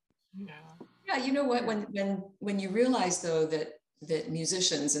fun. Yeah, you know what, when you realize though that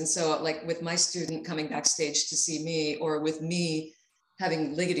musicians, and so like with my student coming backstage to see me, or with me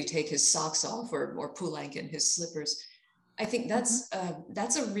having Ligety take his socks off, or Poulenc in his slippers, I think that's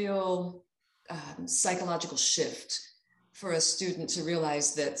a real psychological shift for a student to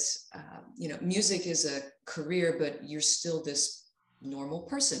realize that music is a career, but you're still this normal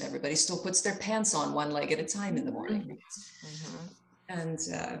person. Everybody still puts their pants on one leg at a time in the morning. Mm-hmm. And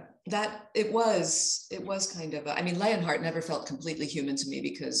that it was kind of, Leonhardt never felt completely human to me,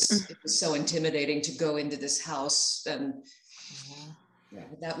 because it was so intimidating to go into this house. And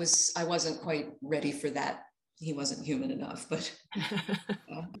I wasn't quite ready for that. He wasn't human enough, but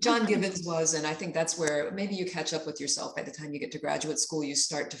John Gibbons was. And I think that's where maybe you catch up with yourself. By the time you get to graduate school, you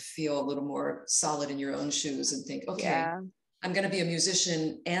start to feel a little more solid in your own shoes and think, okay, I'm going to be a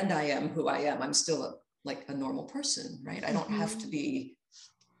musician and I am who I am. I'm still a normal person, right? I don't have to be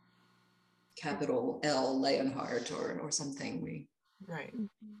capital L Leonhardt or something. We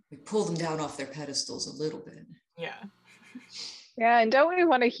pull them down off their pedestals a little bit. Yeah. Yeah, and don't we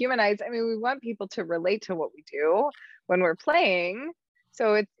want to humanize? We want people to relate to what we do when we're playing.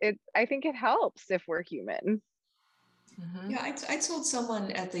 So I think it helps if we're human. Mm-hmm. Yeah, I told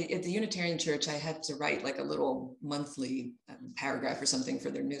someone at the Unitarian Church I had to write like a little monthly paragraph or something for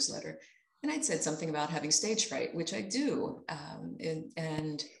their newsletter. And I'd said something about having stage fright, which I do.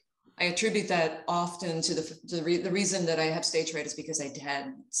 And I attribute that often to the reason that I have stage fright is because I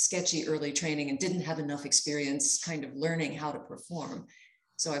had sketchy early training and didn't have enough experience kind of learning how to perform.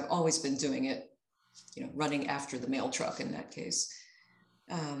 So I've always been doing it, you know, running after the mail truck in that case.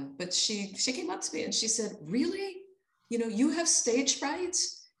 But she came up to me and she said, really? You know, you have stage fright?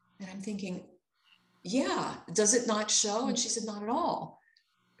 And I'm thinking, yeah, does it not show? And she said, not at all.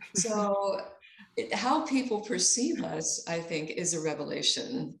 So how people perceive us, I think, is a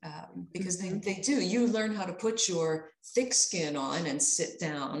revelation, because they do. You learn how to put your thick skin on and sit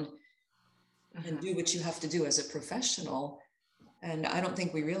down and do what you have to do as a professional. And I don't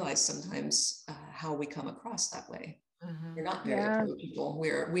think we realize sometimes how we come across that way. We're not very approachable.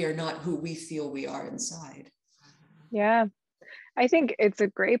 We are not who we feel we are inside. Yeah, I think it's a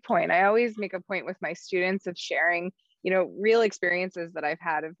great point. I always make a point with my students of sharing, you know, real experiences that I've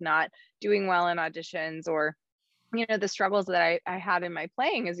had of not doing well in auditions, or, you know, the struggles that I had in my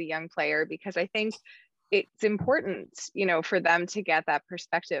playing as a young player, because I think it's important, you know, for them to get that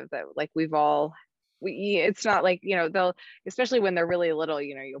perspective that like it's not like, you know, they'll, especially when they're really little,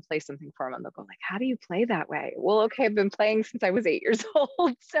 you know, you'll play something for them and they'll go like, how do you play that way? Well, okay, I've been playing since I was 8 years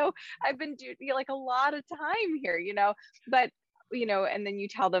old. So I've been doing like a lot of time here, you know, but, you know, and then you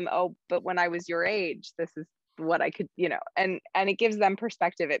tell them, oh, but when I was your age, this is what I could, you know, and it gives them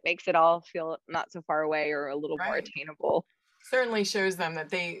perspective. It makes it all feel not so far away or a little more attainable. Certainly shows them that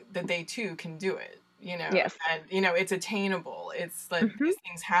they too can do it, you know. Yes. And you know, it's attainable. It's like these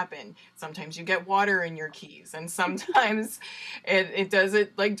things happen. Sometimes you get water in your keys, and sometimes it does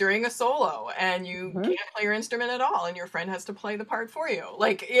it like during a solo, and you can't play your instrument at all, and your friend has to play the part for you.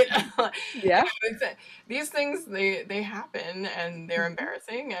 Like it, yeah. You know, these things they happen, and they're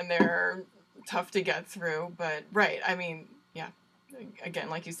embarrassing, and they're tough to get through. But I mean, yeah, again,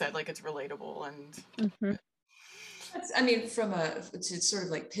 like you said, like it's relatable and. I mean, to sort of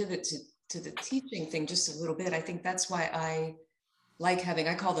like pivot to the teaching thing just a little bit, I think that's why I like having,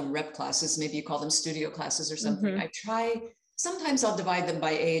 I call them rep classes, maybe you call them studio classes or something. Sometimes I'll divide them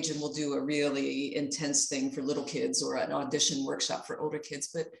by age and we'll do a really intense thing for little kids or an audition workshop for older kids.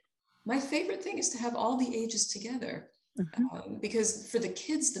 But my favorite thing is to have all the ages together. Because for the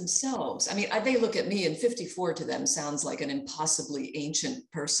kids themselves, I mean, they look at me and 54 to them sounds like an impossibly ancient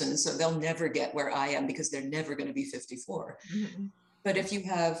person. So they'll never get where I am because they're never going to be 54. But if you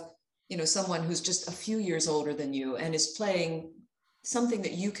have, you know, someone who's just a few years older than you and is playing something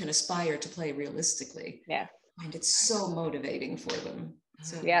that you can aspire to play realistically, and it's so motivating for them.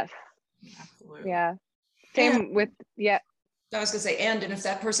 So, yes. Absolutely. Yeah. Same with, I was going to say, and if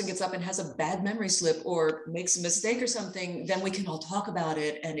that person gets up and has a bad memory slip or makes a mistake or something, then we can all talk about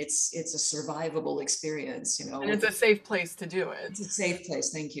it, and it's a survivable experience, you know. And it's a safe place to do it. It's a safe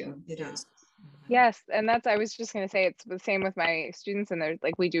place. Thank you. It is. Yes, and I was just going to say, it's the same with my students, and they're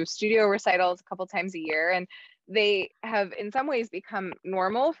like, we do studio recitals a couple times a year, and they have in some ways become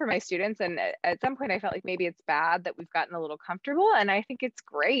normal for my students. And at some point I felt like maybe it's bad that we've gotten a little comfortable. And I think it's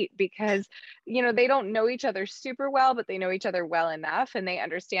great because, you know, they don't know each other super well, but they know each other well enough. And they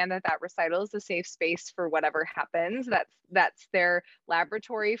understand that recital is a safe space for whatever happens. That's their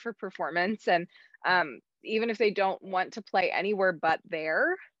laboratory for performance. And even if they don't want to play anywhere but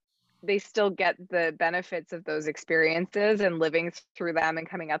there, they still get the benefits of those experiences and living through them and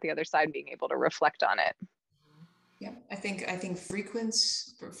coming out the other side, being able to reflect on it. Yeah, I think frequent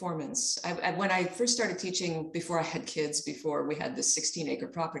performance. When I first started teaching, before I had kids, before we had this 16-acre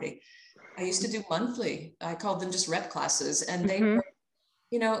property, I used to do monthly. I called them just rep classes, and they were,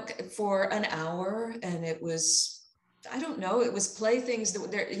 you know, for an hour, and it was, I don't know, it was play things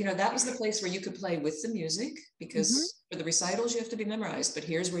that there, you know, that was the place where you could play with the music, because for the recitals you have to be memorized. But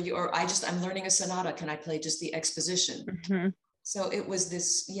here's where I'm learning a sonata. Can I play just the exposition? So it was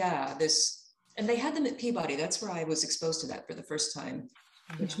this, and they had them at Peabody. That's where I was exposed to that for the first time,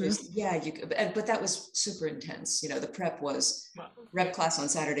 which was, but that was super intense. You know, the prep was, rep class on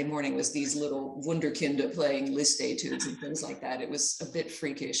Saturday morning was these little Wunderkinder playing Liszt etudes and things like that. It was a bit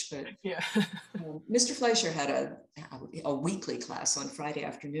freakish, but Mr. Fleischer had a weekly class on Friday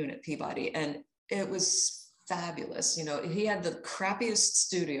afternoon at Peabody, and it was fabulous. You know, he had the crappiest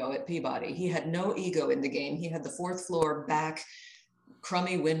studio at Peabody. He had no ego in the game. He had the 4th floor back,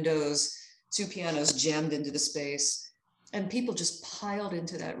 crummy windows, 2 pianos jammed into the space, and people just piled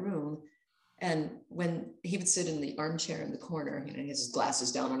into that room. And when he would sit in the armchair in the corner, you know, he has his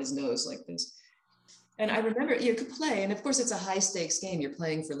glasses down on his nose like this. And I remember you could play, and of course it's a high stakes game. You're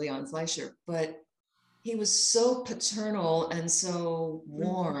playing for Leon Fleischer, but he was so paternal and so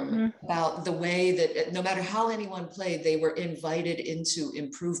warm about the way that no matter how anyone played, they were invited into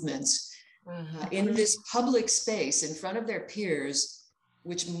improvements in this public space in front of their peers.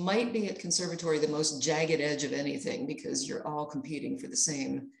 which might be at conservatory the most jagged edge of anything, because you're all competing for the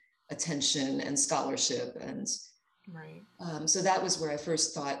same attention and scholarship. And Right. So that was where I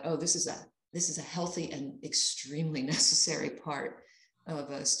first thought, oh, this is a healthy and extremely necessary part of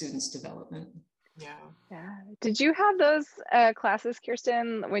a student's development. Yeah. Yeah. Did you have those classes,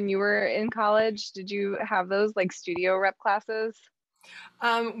 Kirsten, when you were in college? Did you have those like studio rep classes?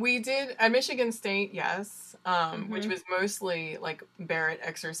 We did at Michigan State, yes, which was mostly like Barrett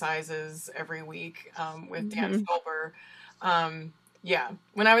exercises every week with Dan Silver. Yeah,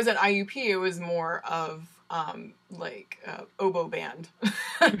 when I was at IUP, it was more of like oboe band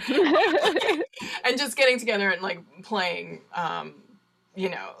and just getting together and like playing,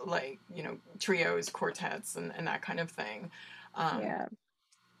 trios, quartets, and that kind of thing. Yeah.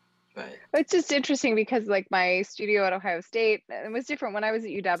 But It's just interesting because like my studio at Ohio State, it was different when I was at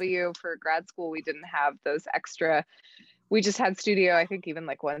UW for grad school. We didn't have those extra, we just had studio, I think even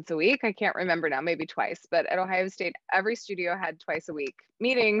like once a week. I can't remember now, maybe twice, but at Ohio State, every studio had twice a week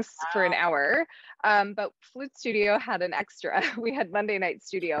meetings for an hour. But flute studio had an extra. We had Monday night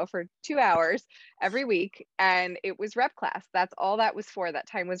studio for 2 hours every week. And it was rep class. That's all that was for. That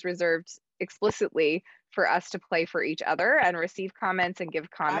time was reserved explicitly for us to play for each other and receive comments and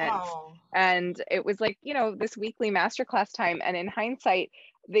give comments. wow. And it was like, this weekly masterclass time. And in hindsight,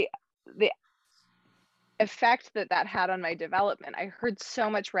 the effect that had on my development, I heard so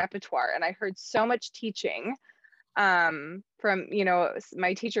much repertoire and I heard so much teaching from,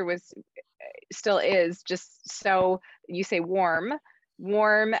 my teacher still is just so, you say warm,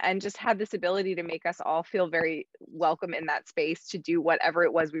 and just had this ability to make us all feel very welcome in that space to do whatever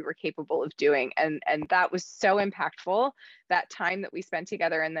it was we were capable of doing. And that was so impactful, that time that we spent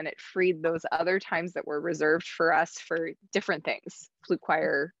together. And then it freed those other times that were reserved for us for different things, flute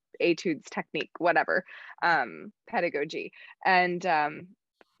choir, etudes, technique, whatever, pedagogy. And,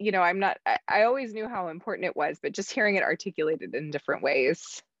 I always knew how important it was, but just hearing it articulated in different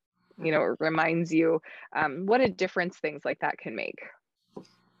ways, it reminds you what a difference things like that can make.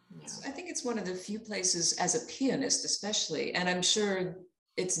 Yeah. I think it's one of the few places as a pianist, especially, and I'm sure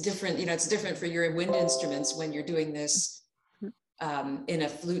it's different, it's different for your wind instruments when you're doing this in a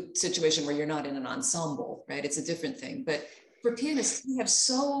flute situation where you're not in an ensemble, right? It's a different thing. But for pianists, we have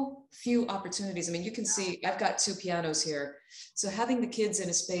so few opportunities. I mean, you can see, I've got 2 pianos here. So having the kids in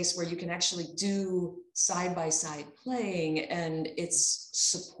a space where you can actually do side-by-side playing, and it's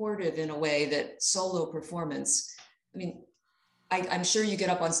supportive in a way that solo performance, I mean, I'm sure you get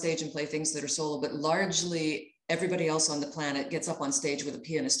up on stage and play things that are solo, but largely everybody else on the planet gets up on stage with a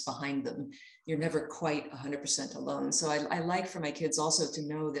pianist behind them. You're never quite 100% alone. So I like for my kids also to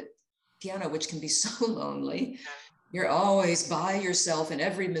know that piano, which can be so lonely, you're always by yourself and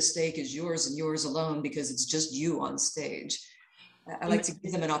every mistake is yours and yours alone because it's just you on stage. I like to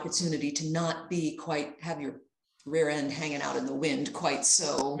give them an opportunity to not be have your rear end hanging out in the wind quite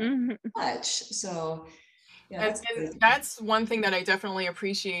so much. So yeah, and that's one thing that I definitely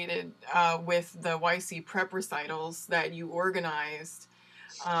appreciated with the YC prep recitals that you organized,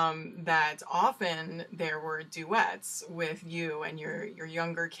 that often there were duets with you and your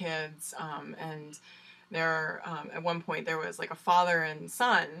younger kids, and there at one point there was like a father and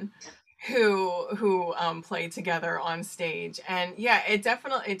son who played together on stage, and yeah,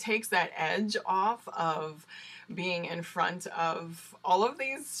 it takes that edge off of being in front of all of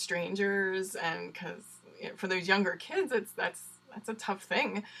these strangers, and because for those younger kids, that's a tough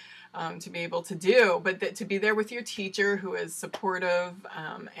thing to be able to do, but to be there with your teacher who is supportive,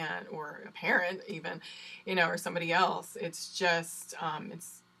 and or a parent even, or somebody else, it's just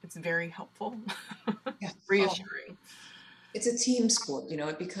it's very helpful. Reassuring. It's a team sport,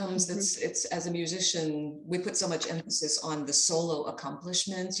 it becomes, it's as a musician, we put so much emphasis on the solo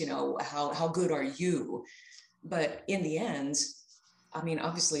accomplishments, how good are you? But in the end, I mean,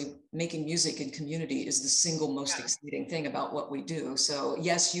 obviously making music in community is the single most exciting thing about what we do. So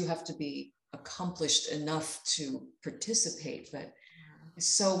yes, you have to be accomplished enough to participate, but I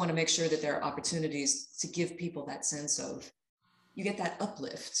so want to make sure that there are opportunities to give people that sense of, you get that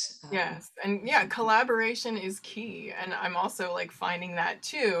uplift. Yes. And yeah, collaboration is key. And I'm also like finding that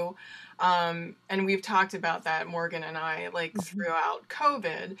too. And we've talked about that, Morgan and I, like throughout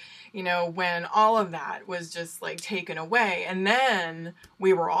COVID, when all of that was just like taken away. And then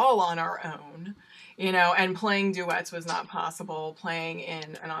we were all on our own, and playing duets was not possible. Playing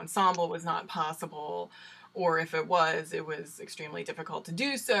in an ensemble was not possible. Or if it was extremely difficult to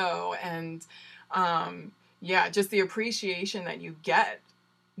do so. And, yeah, just the appreciation that you get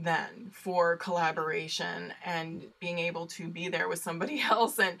then for collaboration and being able to be there with somebody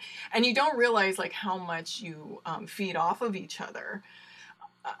else, and you don't realize like how much you feed off of each other,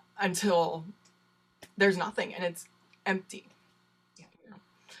 until there's nothing and it's empty.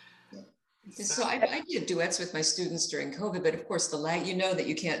 So I did duets with my students during COVID, but of course the lag, you know that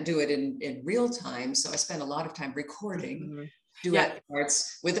you can't do it in real time. So I spent a lot of time recording duet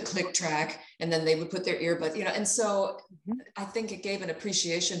parts with a click track, and then they would put their earbuds, you know, and so I think it gave an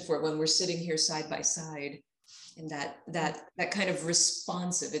appreciation for it when we're sitting here side by side, and that kind of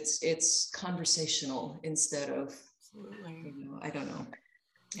responsive, it's conversational instead of, you know, I don't know.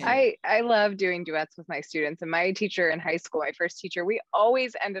 I love doing duets with my students, and my teacher in high school, my first teacher, we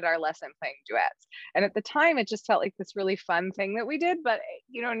always ended our lesson playing duets. And at the time, it just felt like this really fun thing that we did. But,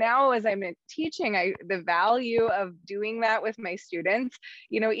 you know, now as I'm teaching, the value of doing that with my students,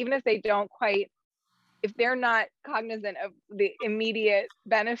 you know, even if they don't quite, if they're not cognizant of the immediate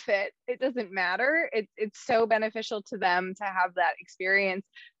benefit, it doesn't matter. It's so beneficial to them to have that experience.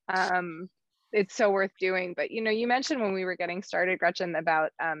 It's so worth doing. But, you know, you mentioned when we were getting started, Gretchen,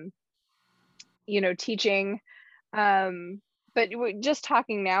 about, you know, teaching, but we're just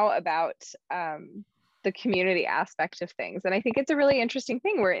talking now about the community aspect of things. And I think it's a really interesting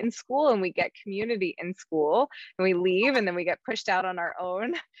thing. We're in school and we get community in school, and we leave and then we get pushed out on our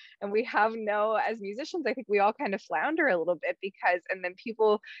own. And we have as musicians, I think we all kind of flounder a little bit and then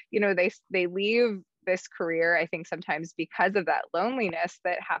people, you know, they leave this career, I think sometimes because of that loneliness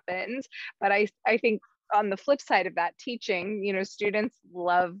that happens. But I think on the flip side of that, teaching, you know, students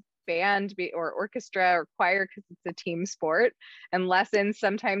love band or orchestra or choir because it's a team sport, and lessons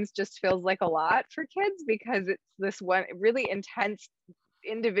sometimes just feels like a lot for kids because it's this one really intense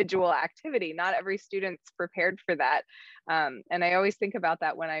individual activity. Not every student's prepared for that. And I always think about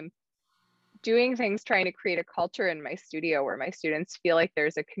that when I'm doing things, trying to create a culture in my studio where my students feel like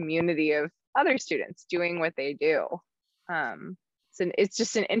there's a community of other students doing what they do. So it's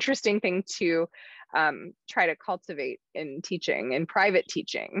just an interesting thing to try to cultivate in teaching, in private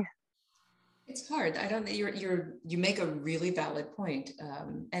teaching. It's hard. I don't. You make a really valid point.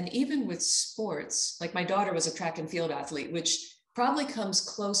 And even with sports, like my daughter was a track and field athlete, which probably comes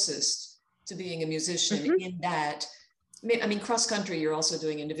closest to being a musician in that. I mean, cross country, you're also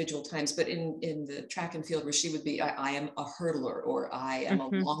doing individual times, but in the track and field where she would be, I am a hurdler, or I am a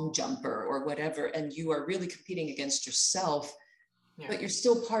long jumper, or whatever, and you are really competing against yourself, but you're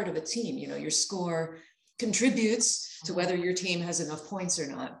still part of a team. You know, your score contributes to whether your team has enough points or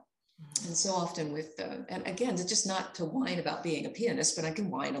not. And so often with, and again, it's just not to whine about being a pianist, but I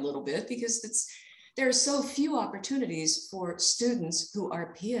can whine a little bit because there are so few opportunities for students who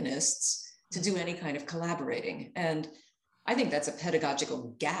are pianists to do any kind of collaborating. And I think that's a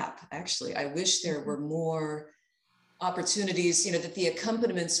pedagogical gap, actually. I wish there were more opportunities, you know, that the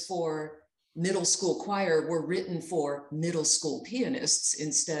accompaniments for middle school choir were written for middle school pianists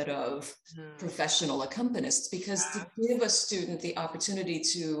instead of professional accompanists, because to give a student the opportunity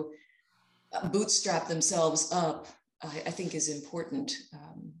to bootstrap themselves up, I think is important.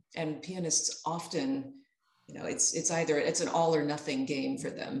 And pianists often, you know, it's an all or nothing game for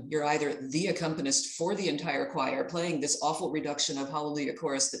them. You're either the accompanist for the entire choir playing this awful reduction of Hallelujah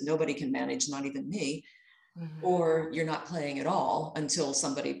Chorus that nobody can manage, not even me, or you're not playing at all until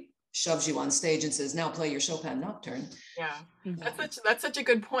somebody shoves you on stage and says, now play your Chopin Nocturne. Yeah, that's such a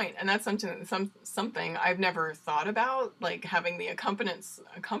good point. And that's something I've never thought about, like having the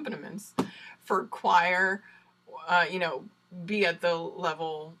accompaniments for choir, you know, be at the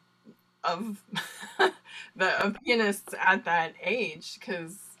level of of pianists at that age,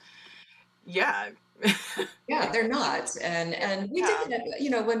 because they're not, and we did it, you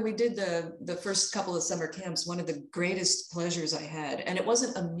know, when we did the first couple of summer camps. One of the greatest pleasures I had, and it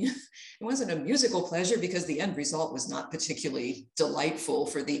wasn't a musical pleasure because the end result was not particularly delightful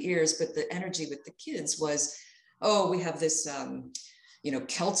for the ears, but the energy with the kids was, we have this you know,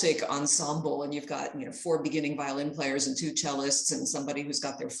 Celtic ensemble, and you've got, you know, 4 beginning violin players and 2 cellists and somebody who's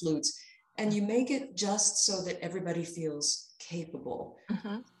got their flutes, and you make it just so that everybody feels capable.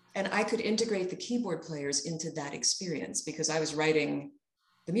 And I could integrate the keyboard players into that experience because I was writing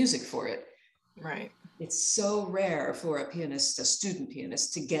the music for it. Right. It's so rare for a student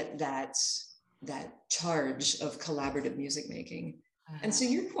pianist, to get that charge of collaborative music making. And so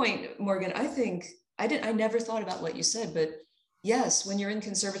your point, Morgan, I think I never thought about what you said, but yes, when you're in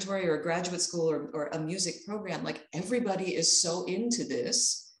conservatory or a graduate school or a music program, like everybody is so into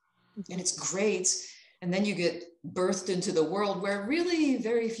this and it's great. And then you get birthed into the world where really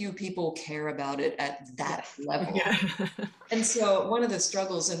very few people care about it at that level. And so one of the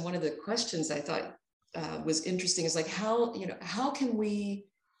struggles and one of the questions I thought was interesting is like, how can we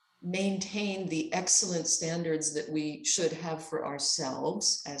maintain the excellent standards that we should have for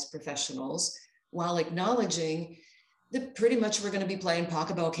ourselves as professionals while acknowledging that pretty much we're going to be playing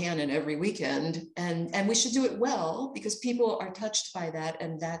Pachelbel canon every weekend, and we should do it well because people are touched by that,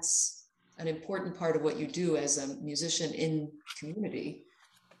 and that's an important part of what you do as a musician in community.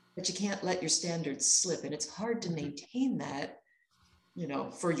 But you can't let your standards slip, and it's hard to maintain that, you know,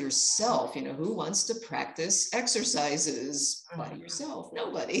 for yourself. You know, who wants to practice exercises by yourself?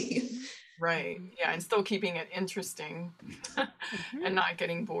 Nobody. Right. Yeah, and still keeping it interesting and not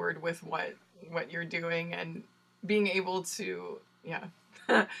getting bored with what you're doing, and being able to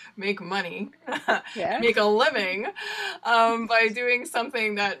make money, make a living by doing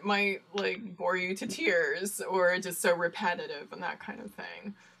something that might like bore you to tears or just so repetitive and that kind of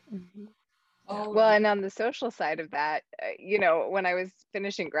thing. Well, and on the social side of that, you know, when I was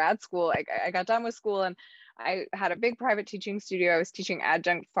finishing grad school, I got done with school and I had a big private teaching studio. I was teaching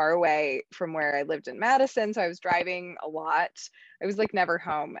adjunct far away from where I lived in Madison. So I was driving a lot. I was like never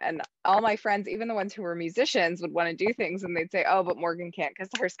home. And all my friends, even the ones who were musicians, would want to do things. And they'd say, oh, but Morgan can't because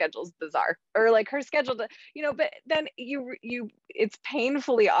her schedule's bizarre. Or like her schedule, you know, but then it's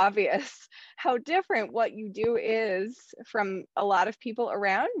painfully obvious how different what you do is from a lot of people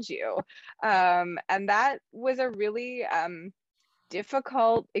around you. And that was a really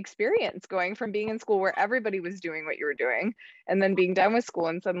difficult experience, going from being in school where everybody was doing what you were doing and then being done with school,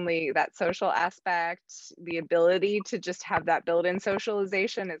 and suddenly that social aspect, the ability to just have that built-in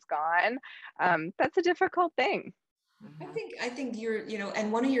socialization is gone. That's a difficult thing. I think you're, you know,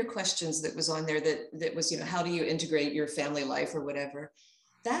 and one of your questions that was on there that was, you know, how do you integrate your family life or whatever,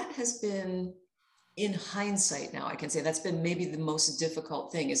 that has been, in hindsight now, I can say that's been maybe the most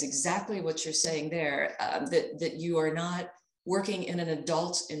difficult thing, is exactly what you're saying there, that you are not working in an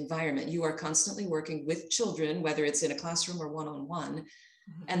adult environment. You are constantly working with children, whether it's in a classroom or one-on-one.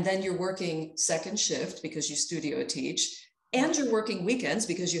 And then you're working second shift because you studio teach, and you're working weekends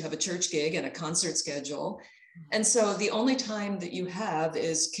because you have a church gig and a concert schedule. And so the only time that you have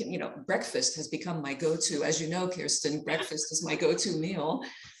is, you know, breakfast has become my go-to. As you know, Kirsten, breakfast is my go-to meal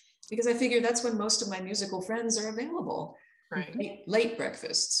because I figure that's when most of my musical friends are available. Right. Late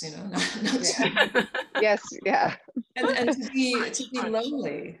breakfasts, you know, not Yes, yeah. And to be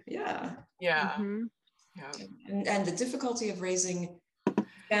lonely, yeah. And the difficulty of raising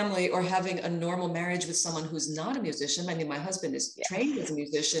family or having a normal marriage with someone who's not a musician. I mean, my husband is trained as a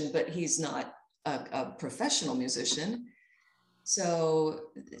musician, but he's not a professional musician. So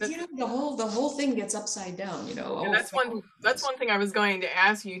you know, the whole thing gets upside down, you know. That's one thing I was going to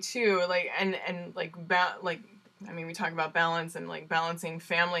ask you too, like and like I mean, we talk about balance and like balancing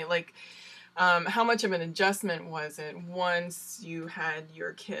family, like how much of an adjustment was it once you had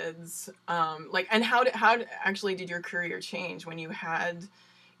your kids? Like, and how actually did your career change when you had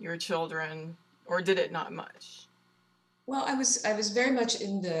your children, or did it not much? Well, I was very much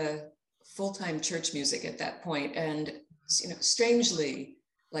in the full-time church music at that point, and you know, strangely,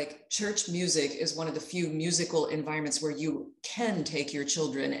 like church music is one of the few musical environments where you can take your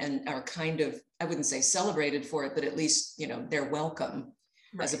children and are kind of, I wouldn't say celebrated for it, but at least, you know, they're welcome,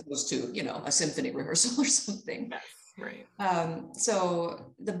 as opposed to, you know, a symphony rehearsal or something. Yes, right.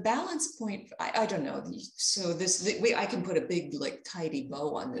 So the balance point, I don't know. So I can put a big, like, tidy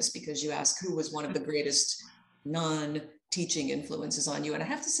bow on this because you ask who was one of the greatest non-teaching influences on you. And I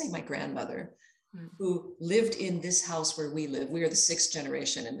have to say my grandmother, who lived in this house where we live. We are the 6th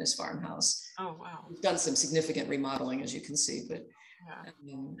generation in this farmhouse. Oh, wow. We've done some significant remodeling, as you can see, but,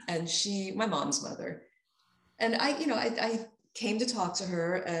 and she, my mom's mother. And I came to talk to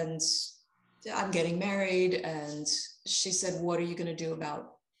her, and I'm getting married. And she said, what are you going to do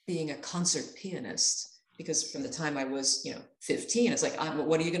about being a concert pianist? Because from the time I was, 15, it's like,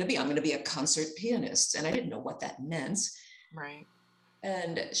 what are you going to be? I'm going to be a concert pianist. And I didn't know what that meant. Right.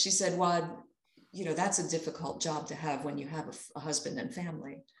 And she said, well, that's a difficult job to have when you have a husband and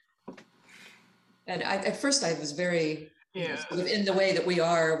family. And at first I was very, sort of in the way that we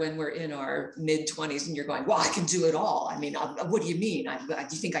are when we're in our mid-20s and you're going, well, I can do it all. I mean, what do you mean? Do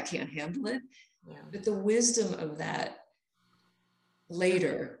you think I can't handle it? Yeah. But the wisdom of that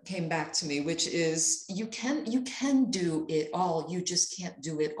later came back to me, which is you can do it all. You just can't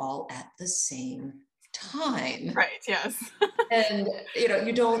do it all at the same time. Right. Yes. And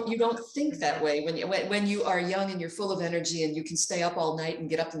you don't think that way when you are young and you're full of energy and you can stay up all night and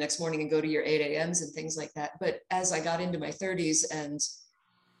get up the next morning and go to your 8 a.m.s and things like that. But as I got into my 30s and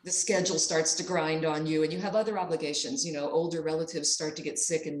the schedule starts to grind on you and you have other obligations, older relatives start to get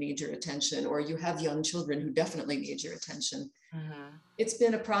sick and need your attention, or you have young children who definitely need your attention. Mm-hmm. It's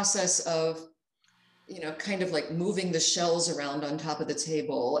been a process of kind of like moving the shells around on top of the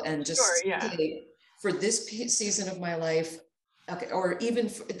table and just for this season of my life, okay, or even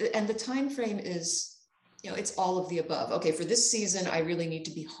and the time frame is it's all of the above. Okay, for this season, I really need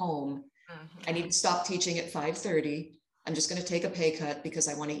to be home. I need to stop teaching at 5:30. I'm just going to take a pay cut because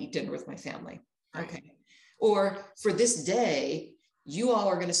I want to eat dinner with my family. Right. Okay. Or for this day, you all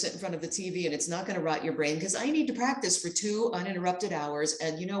are going to sit in front of the TV and it's not going to rot your brain because I need to practice for 2 uninterrupted hours.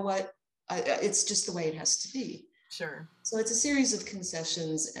 And you know what? It's just the way it has to be. Sure. So it's a series of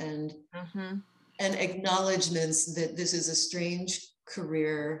concessions and acknowledgements that this is a strange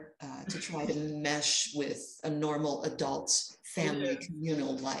career to try to mesh with a normal adult family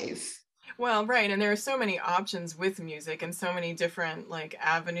communal life. Well, right. And there are so many options with music and so many different like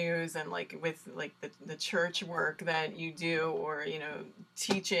avenues and like with like the church work that you do or,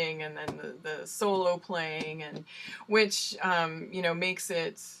 teaching and then the solo playing and which, makes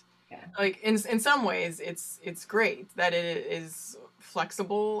it like in some ways it's great that it is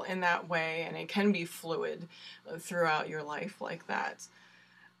flexible in that way and it can be fluid throughout your life like that.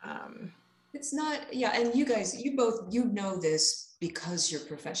 It's not, and you guys, you know this because you're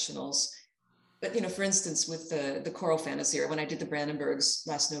professionals. But, for instance, with the choral fantasy or when I did the Brandenburgs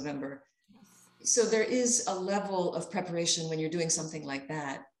last November. So there is a level of preparation when you're doing something like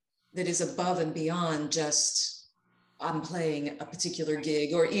that is above and beyond just I'm playing a particular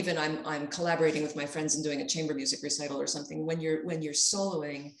gig or even I'm collaborating with my friends and doing a chamber music recital or something. When you're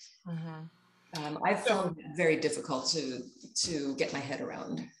soloing, I found it very difficult to get my head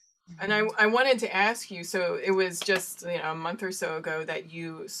around. And I wanted to ask you, so it was just a month or so ago that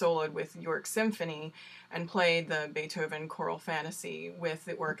you soloed with York Symphony and played the Beethoven Choral Fantasy with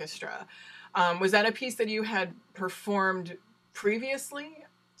the orchestra. Was that a piece that you had performed previously,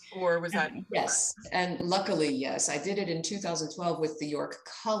 or was that? Yes, and luckily, yes. I did it in 2012 with the York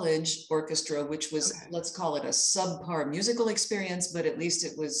College Orchestra, which was, let's call it a subpar musical experience, but at least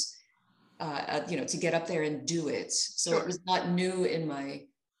it was, to get up there and do it. So it was not new in my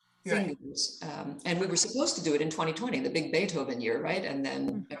fingers. And we were supposed to do it in 2020, the big Beethoven year, right? And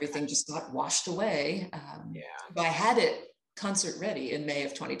then everything just got washed away. But I had it concert ready in May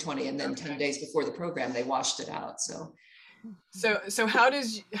of 2020, and then 10 days before the program, they washed it out. So how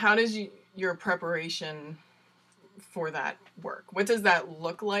does your preparation for that work? What does that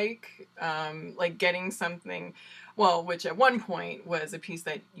look like? Like getting something, which at one point was a piece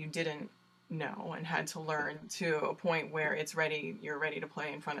that you didn't know and had to learn to a point where you're ready to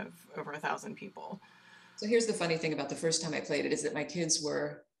play in front of over 1,000 people. So here's the funny thing about the first time I played it is that my kids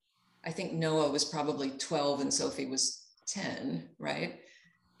were, I think Noah was probably 12 and Sophie was 10, right?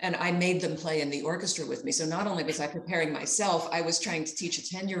 And I made them play in the orchestra with me. So not only was I preparing myself, I was trying to teach a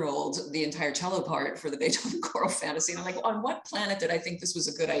 10-year-old the entire cello part for the Beethoven Choral Fantasy. And I'm like, on what planet did I think this was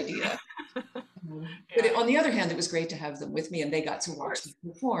a good idea? But on the other hand, it was great to have them with me and they got to watch me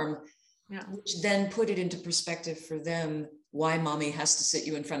perform. Which then put it into perspective for them, why mommy has to sit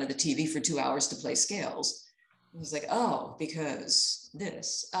you in front of the TV for 2 hours to play scales. I was like, oh, because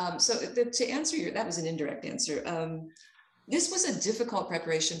this. To answer that was an indirect answer. This was a difficult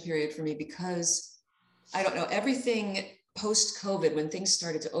preparation period for me because, I don't know, everything post-COVID, when things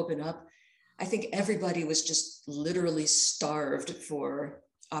started to open up, I think everybody was just literally starved for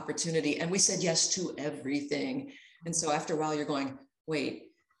opportunity. And we said yes to everything. And so after a while, you're going, wait,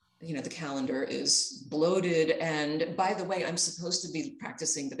 the calendar is bloated. And by the way, I'm supposed to be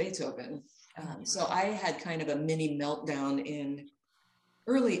practicing the Beethoven. So I had kind of a mini meltdown in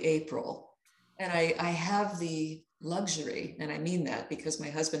early April. And I have the luxury, and I mean that because my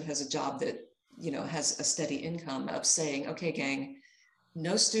husband has a job that, has a steady income, of saying, okay, gang,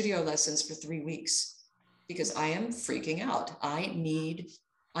 no studio lessons for 3 weeks because I am freaking out. I need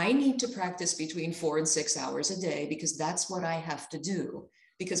to practice between 4 and 6 hours a day because that's what I have to do.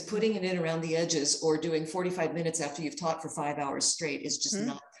 Because putting it in around the edges or doing 45 minutes after you've taught for 5 hours straight is just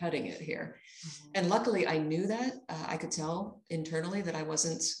not cutting it here. And luckily I knew that. I could tell internally that I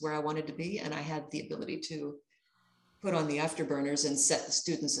wasn't where I wanted to be. And I had the ability to put on the afterburners and set the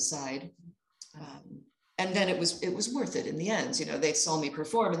students aside. And then it was worth it in the end. They saw me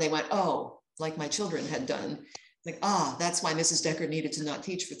perform and they went, oh, like my children had done. Like, that's why Mrs. Dekker needed to not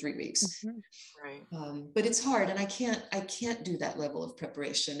teach for 3 weeks. Right. But it's hard, and I can't do that level of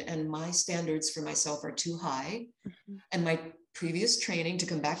preparation. And my standards for myself are too high. And my previous training, to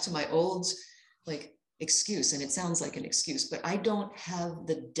come back to my old excuse, and it sounds like an excuse, but I don't have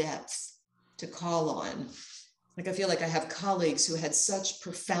the depth to call on. I feel like I have colleagues who had such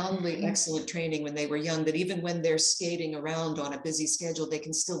profoundly excellent training when they were young that even when they're skating around on a busy schedule, they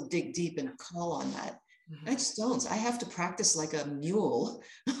can still dig deep and call on that. I just don't. I have to practice like a mule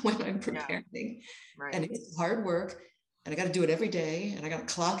when I'm preparing. Right. And it's hard work and I got to do it every day and I got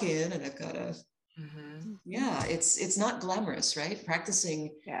to clock in and I've got to, it's not glamorous, right?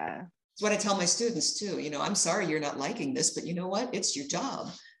 Practicing It's what I tell my students too. I'm sorry you're not liking this, but you know what? It's your job.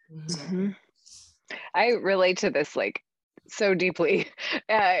 Mm-hmm. I relate to this like so deeply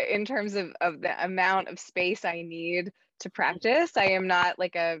in terms of the amount of space I need to practice. I am not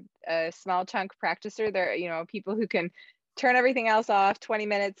like a small chunk practicer. There, people who can turn everything else off, 20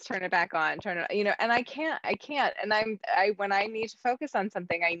 minutes, turn it back on, turn it, and I can't. And when I need to focus on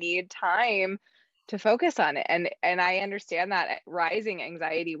something, I need time to focus on it. And I understand that rising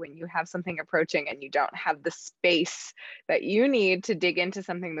anxiety when you have something approaching and you don't have the space that you need to dig into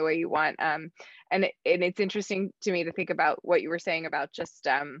something the way you want. And it's interesting to me to think about what you were saying about just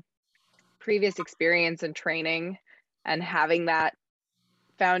previous experience and training and having that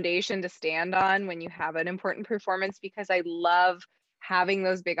foundation to stand on when you have an important performance, because I love having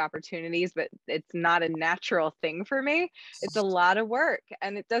those big opportunities, but it's not a natural thing for me. It's a lot of work,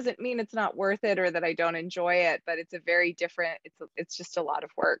 and it doesn't mean it's not worth it or that I don't enjoy it, but it's a very different, it's just a lot of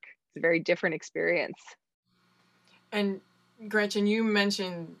work. It's a very different experience. And Gretchen, you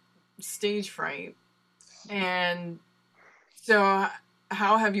mentioned stage fright. And so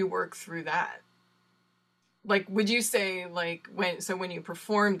how have you worked through that? Like, would you say like when you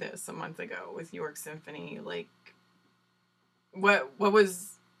performed this a month ago with York Symphony, like what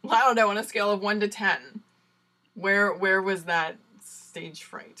was, I don't know, on a scale of 1 to 10, where was that stage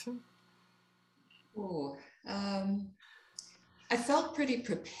fright? Oh, I felt pretty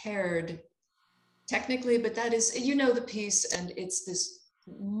prepared technically, but that is, the piece, and it's this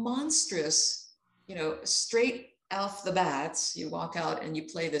monstrous, straight off the bats, you walk out and you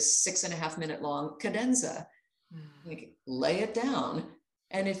play this 6.5 minute long cadenza, like lay it down.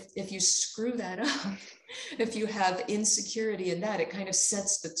 And if you screw that up, if you have insecurity in that, it kind of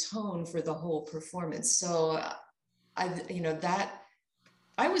sets the tone for the whole performance. So I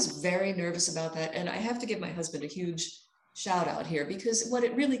was very nervous about that. And I have to give my husband a huge shout out here, because what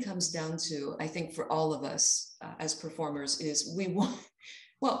it really comes down to, I think, for all of us as performers is we want,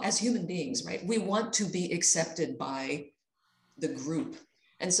 well, as human beings, right? We want to be accepted by the group.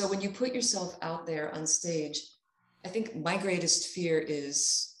 And so when you put yourself out there on stage, I think my greatest fear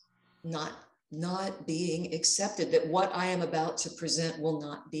is not being accepted, that what I am about to present will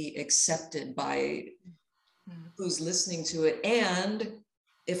not be accepted by who's listening to it. And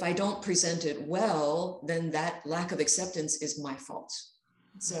if I don't present it well, then that lack of acceptance is my fault.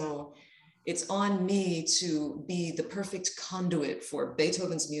 So it's on me to be the perfect conduit for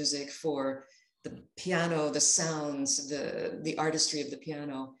Beethoven's music, for the piano, the sounds, the artistry of the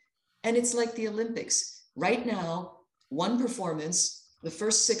piano. And it's like the Olympics. Right now, one performance, the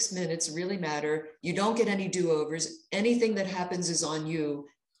first 6 minutes really matter. You don't get any do-overs. Anything that happens is on you.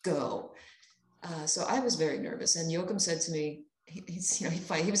 Go. So I was very nervous. And Joachim said to me, he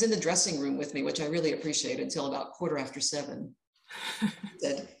was in the dressing room with me, which I really appreciated, until about 7:15.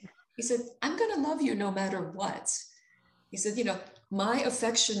 He said, I'm going to love you no matter what. He said, my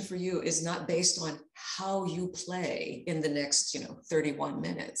affection for you is not based on how you play in the next, 31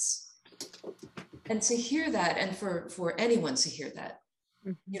 minutes. And to hear that, and for anyone to hear that,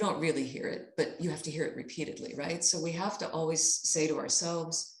 you don't really hear it, but you have to hear it repeatedly, right? So we have to always say to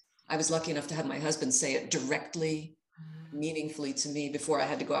ourselves, I was lucky enough to have my husband say it directly, meaningfully to me before I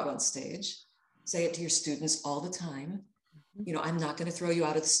had to go out on stage. Say it to your students all the time. I'm not going to throw you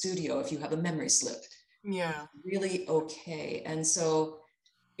out of the studio if you have a memory slip. Yeah. It's really okay. And so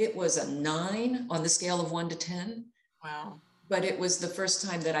it was a 9 on the scale of 1 to 10. Wow. But it was the first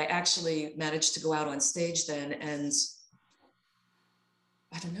time that I actually managed to go out on stage then. And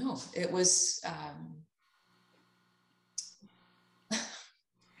I don't know, it was,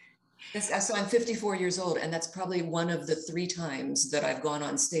 so I'm 54 years old, and that's probably one of the 3 times that I've gone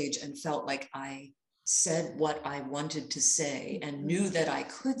on stage and felt like I said what I wanted to say and knew that I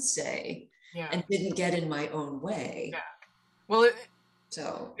could say, and didn't get in my own way. Yeah. Well,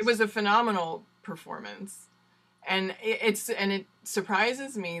 it was a phenomenal performance. And it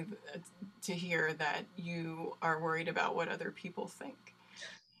surprises me to hear that you are worried about what other people think.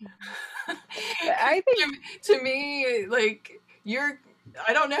 I think to me, like,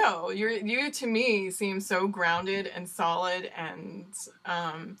 I don't know, you to me seem so grounded and solid, and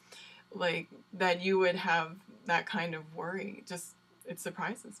like that you would have that kind of worry. Just, it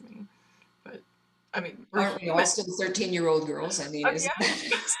surprises me. But I mean, aren't we all still 13-year-old girls? I mean, isn't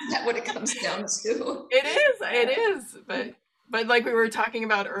that what it comes down to? It is. But like we were talking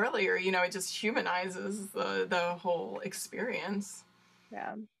about earlier, it just humanizes the whole experience.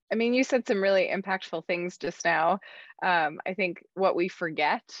 Yeah. I mean, you said some really impactful things just now. I think what we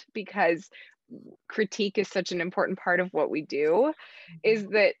forget, because critique is such an important part of what we do, is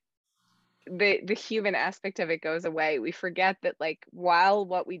that the human aspect of it goes away. We forget that, like, while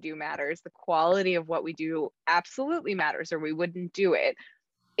what we do matters, the quality of what we do absolutely matters, or we wouldn't do it.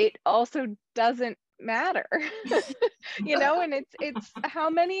 It also doesn't matter. And it's how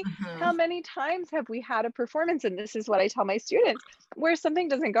many times have we had a performance, and this is what I tell my students, where something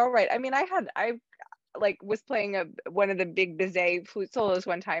doesn't go right. I mean, I like was playing one of the big Bizet flute solos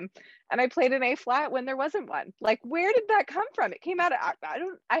one time, and I played an A flat when there wasn't one. Like, where did that come from? It came out of,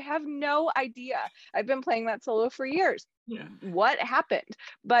 I have no idea. I've been playing that solo for years. Yeah. What happened?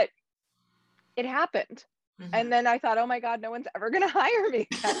 But it happened. Mm-hmm. And then I thought, oh my God, no one's ever going to hire me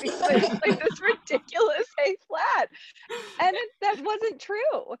again because I played this ridiculous A flat. And that wasn't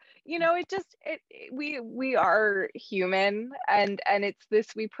true. We are human, and it's this,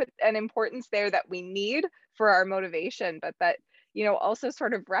 we put an importance there that we need for our motivation, but that, also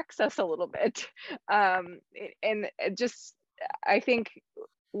sort of wrecks us a little bit. And just, I think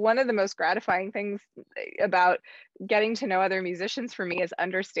one of the most gratifying things about getting to know other musicians for me is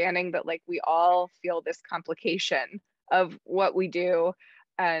understanding that, like, we all feel this complication of what we do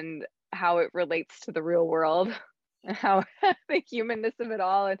and how it relates to the real world, and how the humanness of it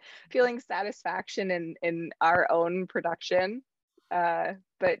all, and feeling satisfaction in our own production,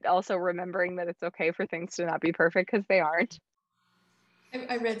 but also remembering that it's okay for things to not be perfect, because they aren't.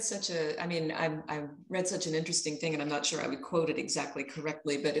 I read such I read such an interesting thing, and I'm not sure I would quote it exactly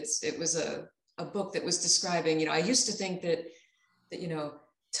correctly, but it was a book that was describing, I used to think that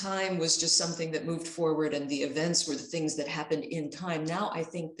time was just something that moved forward, and the events were the things that happened in time. Now I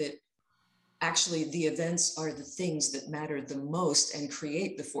think that actually the events are the things that matter the most and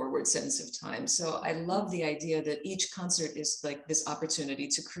create the forward sense of time. So I love the idea that each concert is like this opportunity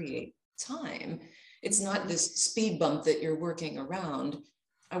to create time. It's not this speed bump that you're working around.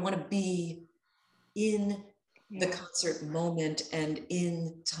 I want to be in the concert moment and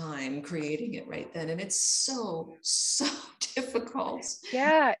in time, creating it right then. And it's so difficult.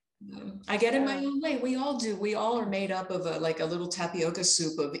 Yeah. I get in my own way. We all do. We all are made up of a little tapioca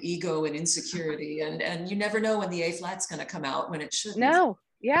soup of ego and insecurity. And you never know when the A flat's going to come out, when it shouldn't. No.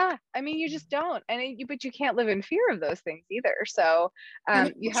 Yeah. I mean, you just don't. But you can't live in fear of those things either. So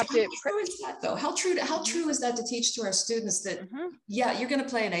you have to. How true is that, though? How true is that to teach to our students that, yeah, you're going to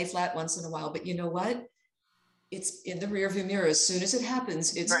play an A flat once in a while, but you know what? It's in the rearview mirror. As soon as it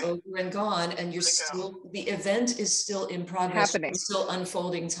happens, it's over and gone, and you're still, the event is still in progress, happening, still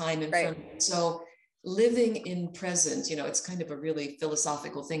unfolding time in front of you. So living in present, it's kind of a really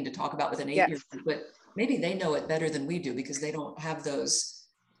philosophical thing to talk about with an 8-year-old, but maybe they know it better than we do because they don't have those.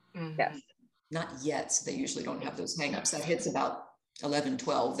 Not yet. They usually don't have those hangups. That hits about 11,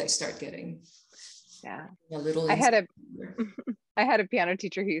 12. They start getting a little. I had a piano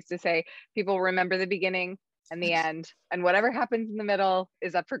teacher who used to say, people remember the beginning and the end, and whatever happens in the middle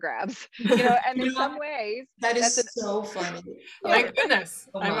is up for grabs. And in some ways, that is so funny. Thank goodness.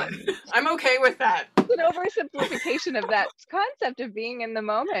 I'm okay with that. It's an oversimplification of that concept of being in the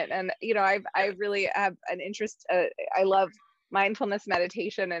moment. And I really have an interest. I love mindfulness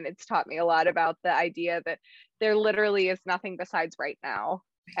meditation, and it's taught me a lot about the idea that there literally is nothing besides right now.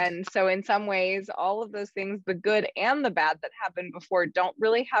 And so in some ways, all of those things, the good and the bad that happened before, don't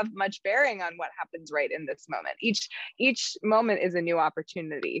really have much bearing on what happens right in this moment. Each moment is a new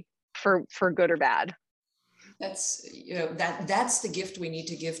opportunity for good or bad. That's that's the gift we need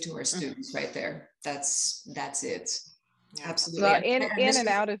to give to our students right there. That's it. Absolutely. Well, in and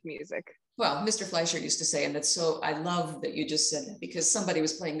out of music. Well, Mr. Fleischer used to say, and that's I love that you just said that, because somebody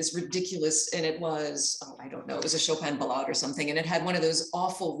was playing this ridiculous, and it was, I don't know, it was a Chopin ballade or something, and it had one of those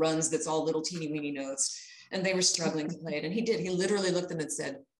awful runs that's all little teeny weeny notes, and they were struggling to play it. And he literally looked at them and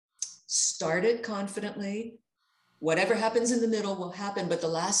said, start it confidently. Whatever happens in the middle will happen, but the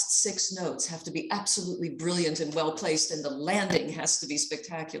last 6 notes have to be absolutely brilliant and well placed, and the landing has to be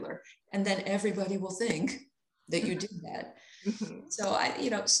spectacular. And then everybody will think that you did that. So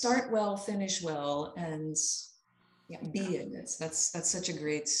start well, finish well, and be in it. That's such a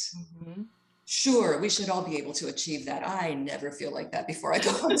great. Sure, we should all be able to achieve that. I never feel like that before I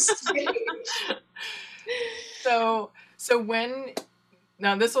go on stage. So when,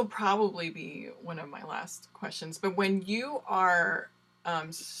 now this will probably be one of my last questions, but when you are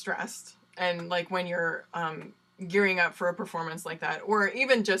stressed, and like when you're gearing up for a performance like that, or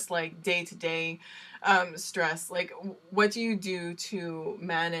even just like day-to-day stress, like what do you do to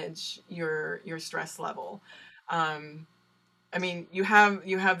manage your stress level? I mean, you have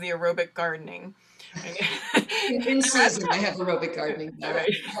the aerobic gardening. In season, I have aerobic gardening. I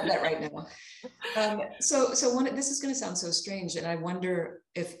have that right now. So this is going to sound so strange, and I wonder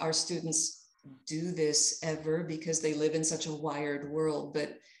if our students do this ever, because they live in such a wired world.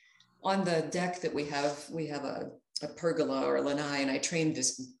 But on the deck that we have a pergola or a lanai, and I trained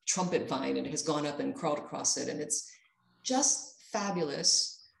this trumpet vine, and it has gone up and crawled across it. And it's just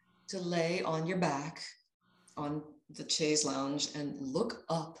fabulous to lay on your back on the chaise lounge and look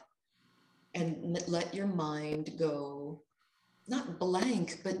up and let your mind go, not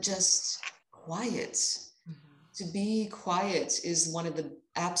blank, but just quiet. To be quiet is one of the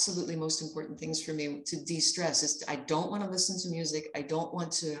absolutely most important things for me to de-stress. I don't want to listen to music. I don't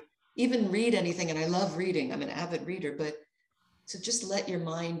want to even read anything. And I love reading. I'm an avid reader, but to just let your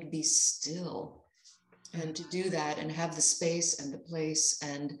mind be still, and to do that and have the space and the place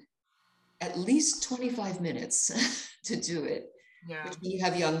and at least 25 minutes to do it. Yeah. Which, when you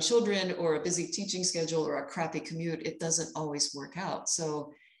have young children or a busy teaching schedule or a crappy commute, it doesn't always work out.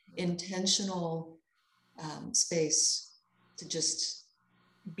 So intentional space to just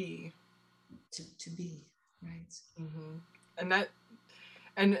be, to be, right?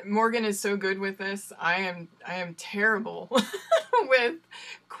 And Morgan is so good with this. I am terrible with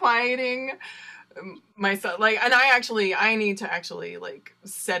quieting myself. Like, and I need to actually like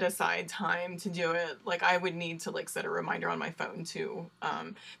set aside time to do it. Like, I would need to like set a reminder on my phone to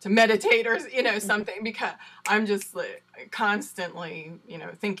meditate or, you know, something, because I'm just like constantly, you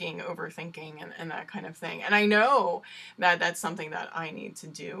know, thinking, overthinking and that kind of thing. And I know that that's something that I need to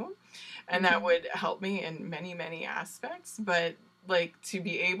do, and that would help me in many, many aspects. But like, to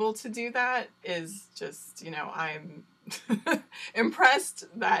be able to do that is just, you know, I'm impressed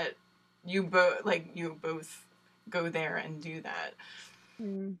that you both go there and do that.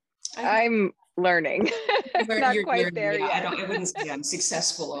 I'm learning. Not quite there yet. I wouldn't say I'm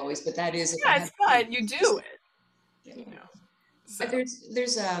successful always, but that is. Yeah, it's fun. You do it. Yeah. You know. So.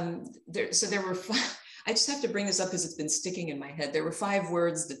 There were. I just have to bring this up because it's been sticking in my head. There were 5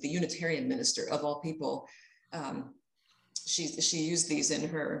 words that the Unitarian minister, of all people, she used these in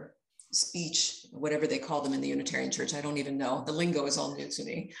her speech, whatever they call them in the Unitarian Church. I don't even know. The lingo is all new to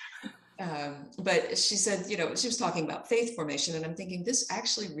me. But she said, you know, she was talking about faith formation, and I'm thinking this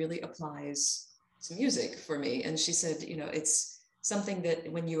actually really applies to music for me. And she said, you know, it's something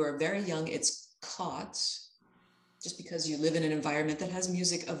that when you are very young, it's caught, just because you live in an environment that has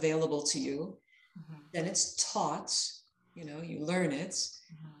music available to you. Then it's taught, you know, you learn it.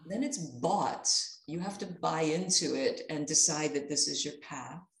 Then it's bought. You have to buy into it and decide that this is your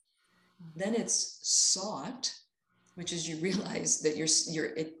path. Then it's sought, which is you realize that you're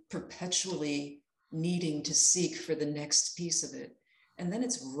perpetually needing to seek for the next piece of it. And then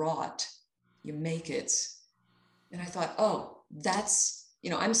it's wrought, you make it. And I thought, oh, that's, you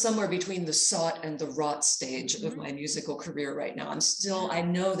know, I'm somewhere between the sought and the wrought stage of my musical career right now. I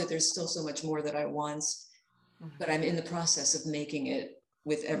know that there's still so much more that I want, but I'm in the process of making it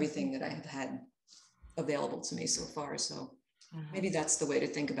with everything that I have had available to me so far. So maybe that's the way to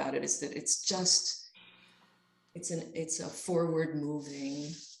think about it, is that it's just, it's a forward moving,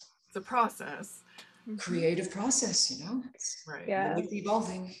 it's a process, creative process, you know. Right. Yeah. It's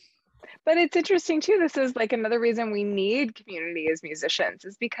evolving. But it's interesting too. This is like another reason we need community as musicians,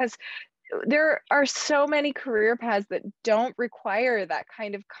 is because there are so many career paths that don't require that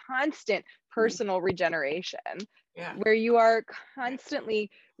kind of constant personal regeneration, where you are constantly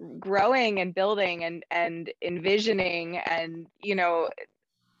growing and building and envisioning, and, you know,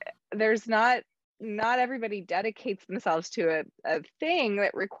 there's not everybody dedicates themselves to a thing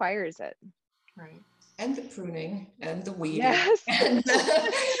that requires it. Right. And the pruning and the weeding. Yes. And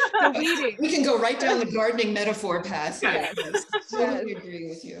the weeding. We can go right down the gardening metaphor path. Yes. Yes. Totally agree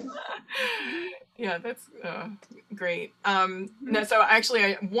with you. Yeah, that's great. No, so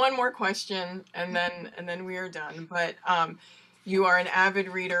actually, one more question, and then we are done. But you are an avid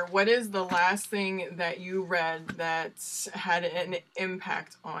reader. What is the last thing that you read that had an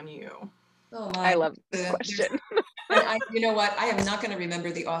impact on you? Oh my! I love this question. And you know what? I am not going to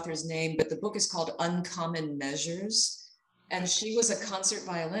remember the author's name, but the book is called Uncommon Measures. And she was a concert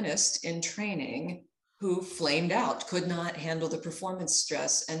violinist in training who flamed out, could not handle the performance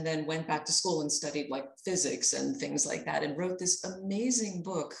stress, and then went back to school and studied like physics and things like that, and wrote this amazing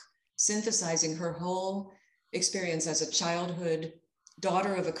book synthesizing her whole experience as a childhood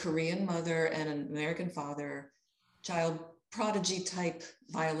daughter of a Korean mother and an American father, child prodigy type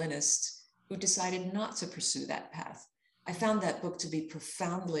violinist who decided not to pursue that path. I found that book to be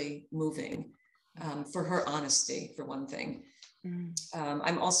profoundly moving, for her honesty, for one thing.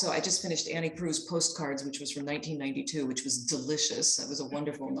 I just finished Annie Proulx's Postcards, which was from 1992, which was delicious. That was a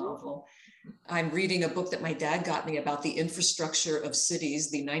wonderful novel. I'm reading a book that my dad got me about the infrastructure of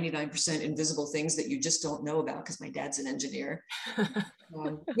cities, the 99% invisible things that you just don't know about, because my dad's an engineer,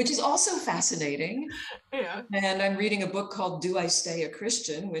 which is also fascinating. Yeah. And I'm reading a book called Do I Stay a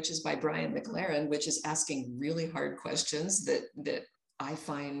Christian, which is by Brian McLaren, which is asking really hard questions that I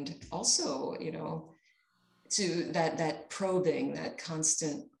find also, to that probing, that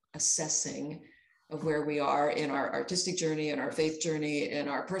constant assessing of where we are in our artistic journey, in our faith journey, in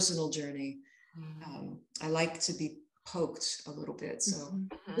our personal journey. I like to be poked a little bit. So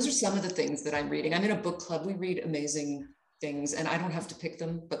those are some of the things that I'm reading. I'm in a book club. We read amazing things, and I don't have to pick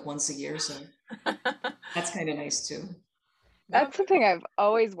them but once a year. So that's kind of nice too. That's something I've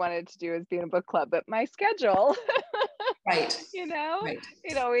always wanted to do, is be in a book club, but my schedule, right. Right.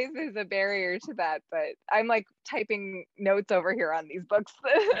 It always is a barrier to that. But I'm like typing notes over here on these books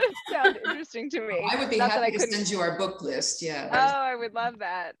that sound interesting to me. I would be happy to send you our book list. Yeah. Oh, I would love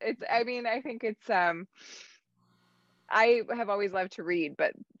that. I think it's, I have always loved to read,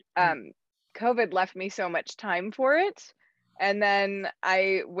 but COVID left me so much time for it. And then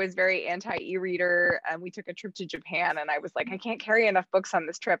I was very anti-e-reader, and we took a trip to Japan, and I was like, I can't carry enough books on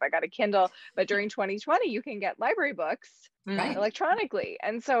this trip. I got a Kindle, but during 2020, you can get library books electronically.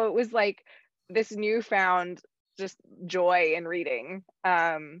 And so it was like this newfound just joy in reading.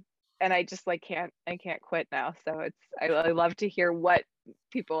 And I just I can't quit now. So I love to hear what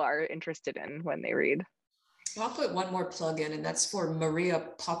people are interested in when they read. I'll put one more plug in, and that's for Maria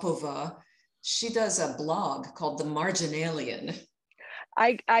Popova. She does a blog called The Marginalian.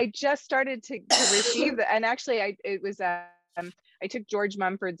 I just started to receive that, and actually I took George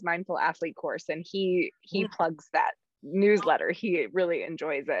Mumford's Mindful Athlete course, and he plugs that newsletter. He really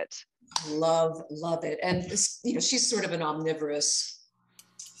enjoys it. Love it. And she's sort of an omnivorous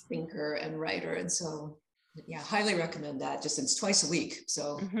thinker and writer, and so yeah, highly recommend that. Just it's twice a week,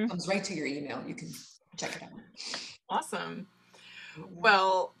 so it comes right to your email. You can check it out. Awesome.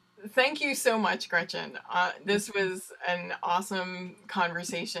 Well, thank you so much, Gretchen. This was an awesome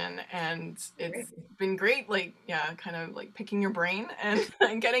conversation, and it's been great, kind of picking your brain and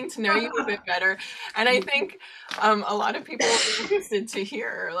getting to know you a bit better. And I think a lot of people are interested to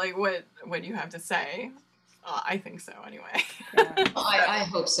hear what you have to say. I think so, anyway. Yeah. I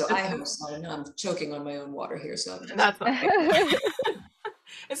hope so. And I'm choking on my own water here, so that's okay.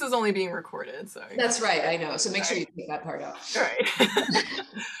 This is only being recorded, so that's right. I know. So make sure you take that part out. All right.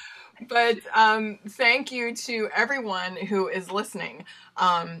 But thank you to everyone who is listening.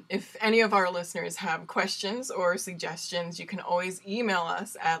 If any of our listeners have questions or suggestions, you can always email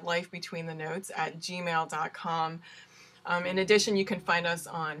us at lifebetweenthenotes@gmail.com. In addition, you can find us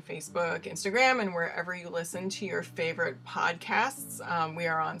on Facebook, Instagram, and wherever you listen to your favorite podcasts. We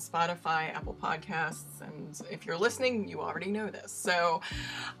are on Spotify, Apple Podcasts, and if you're listening, you already know this. So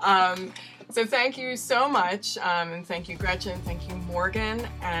thank you so much, and thank you, Gretchen, thank you, Morgan,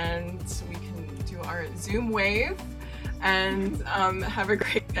 and we can do our Zoom wave, and have a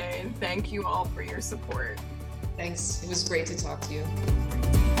great day, and thank you all for your support. Thanks. It was great to talk to you.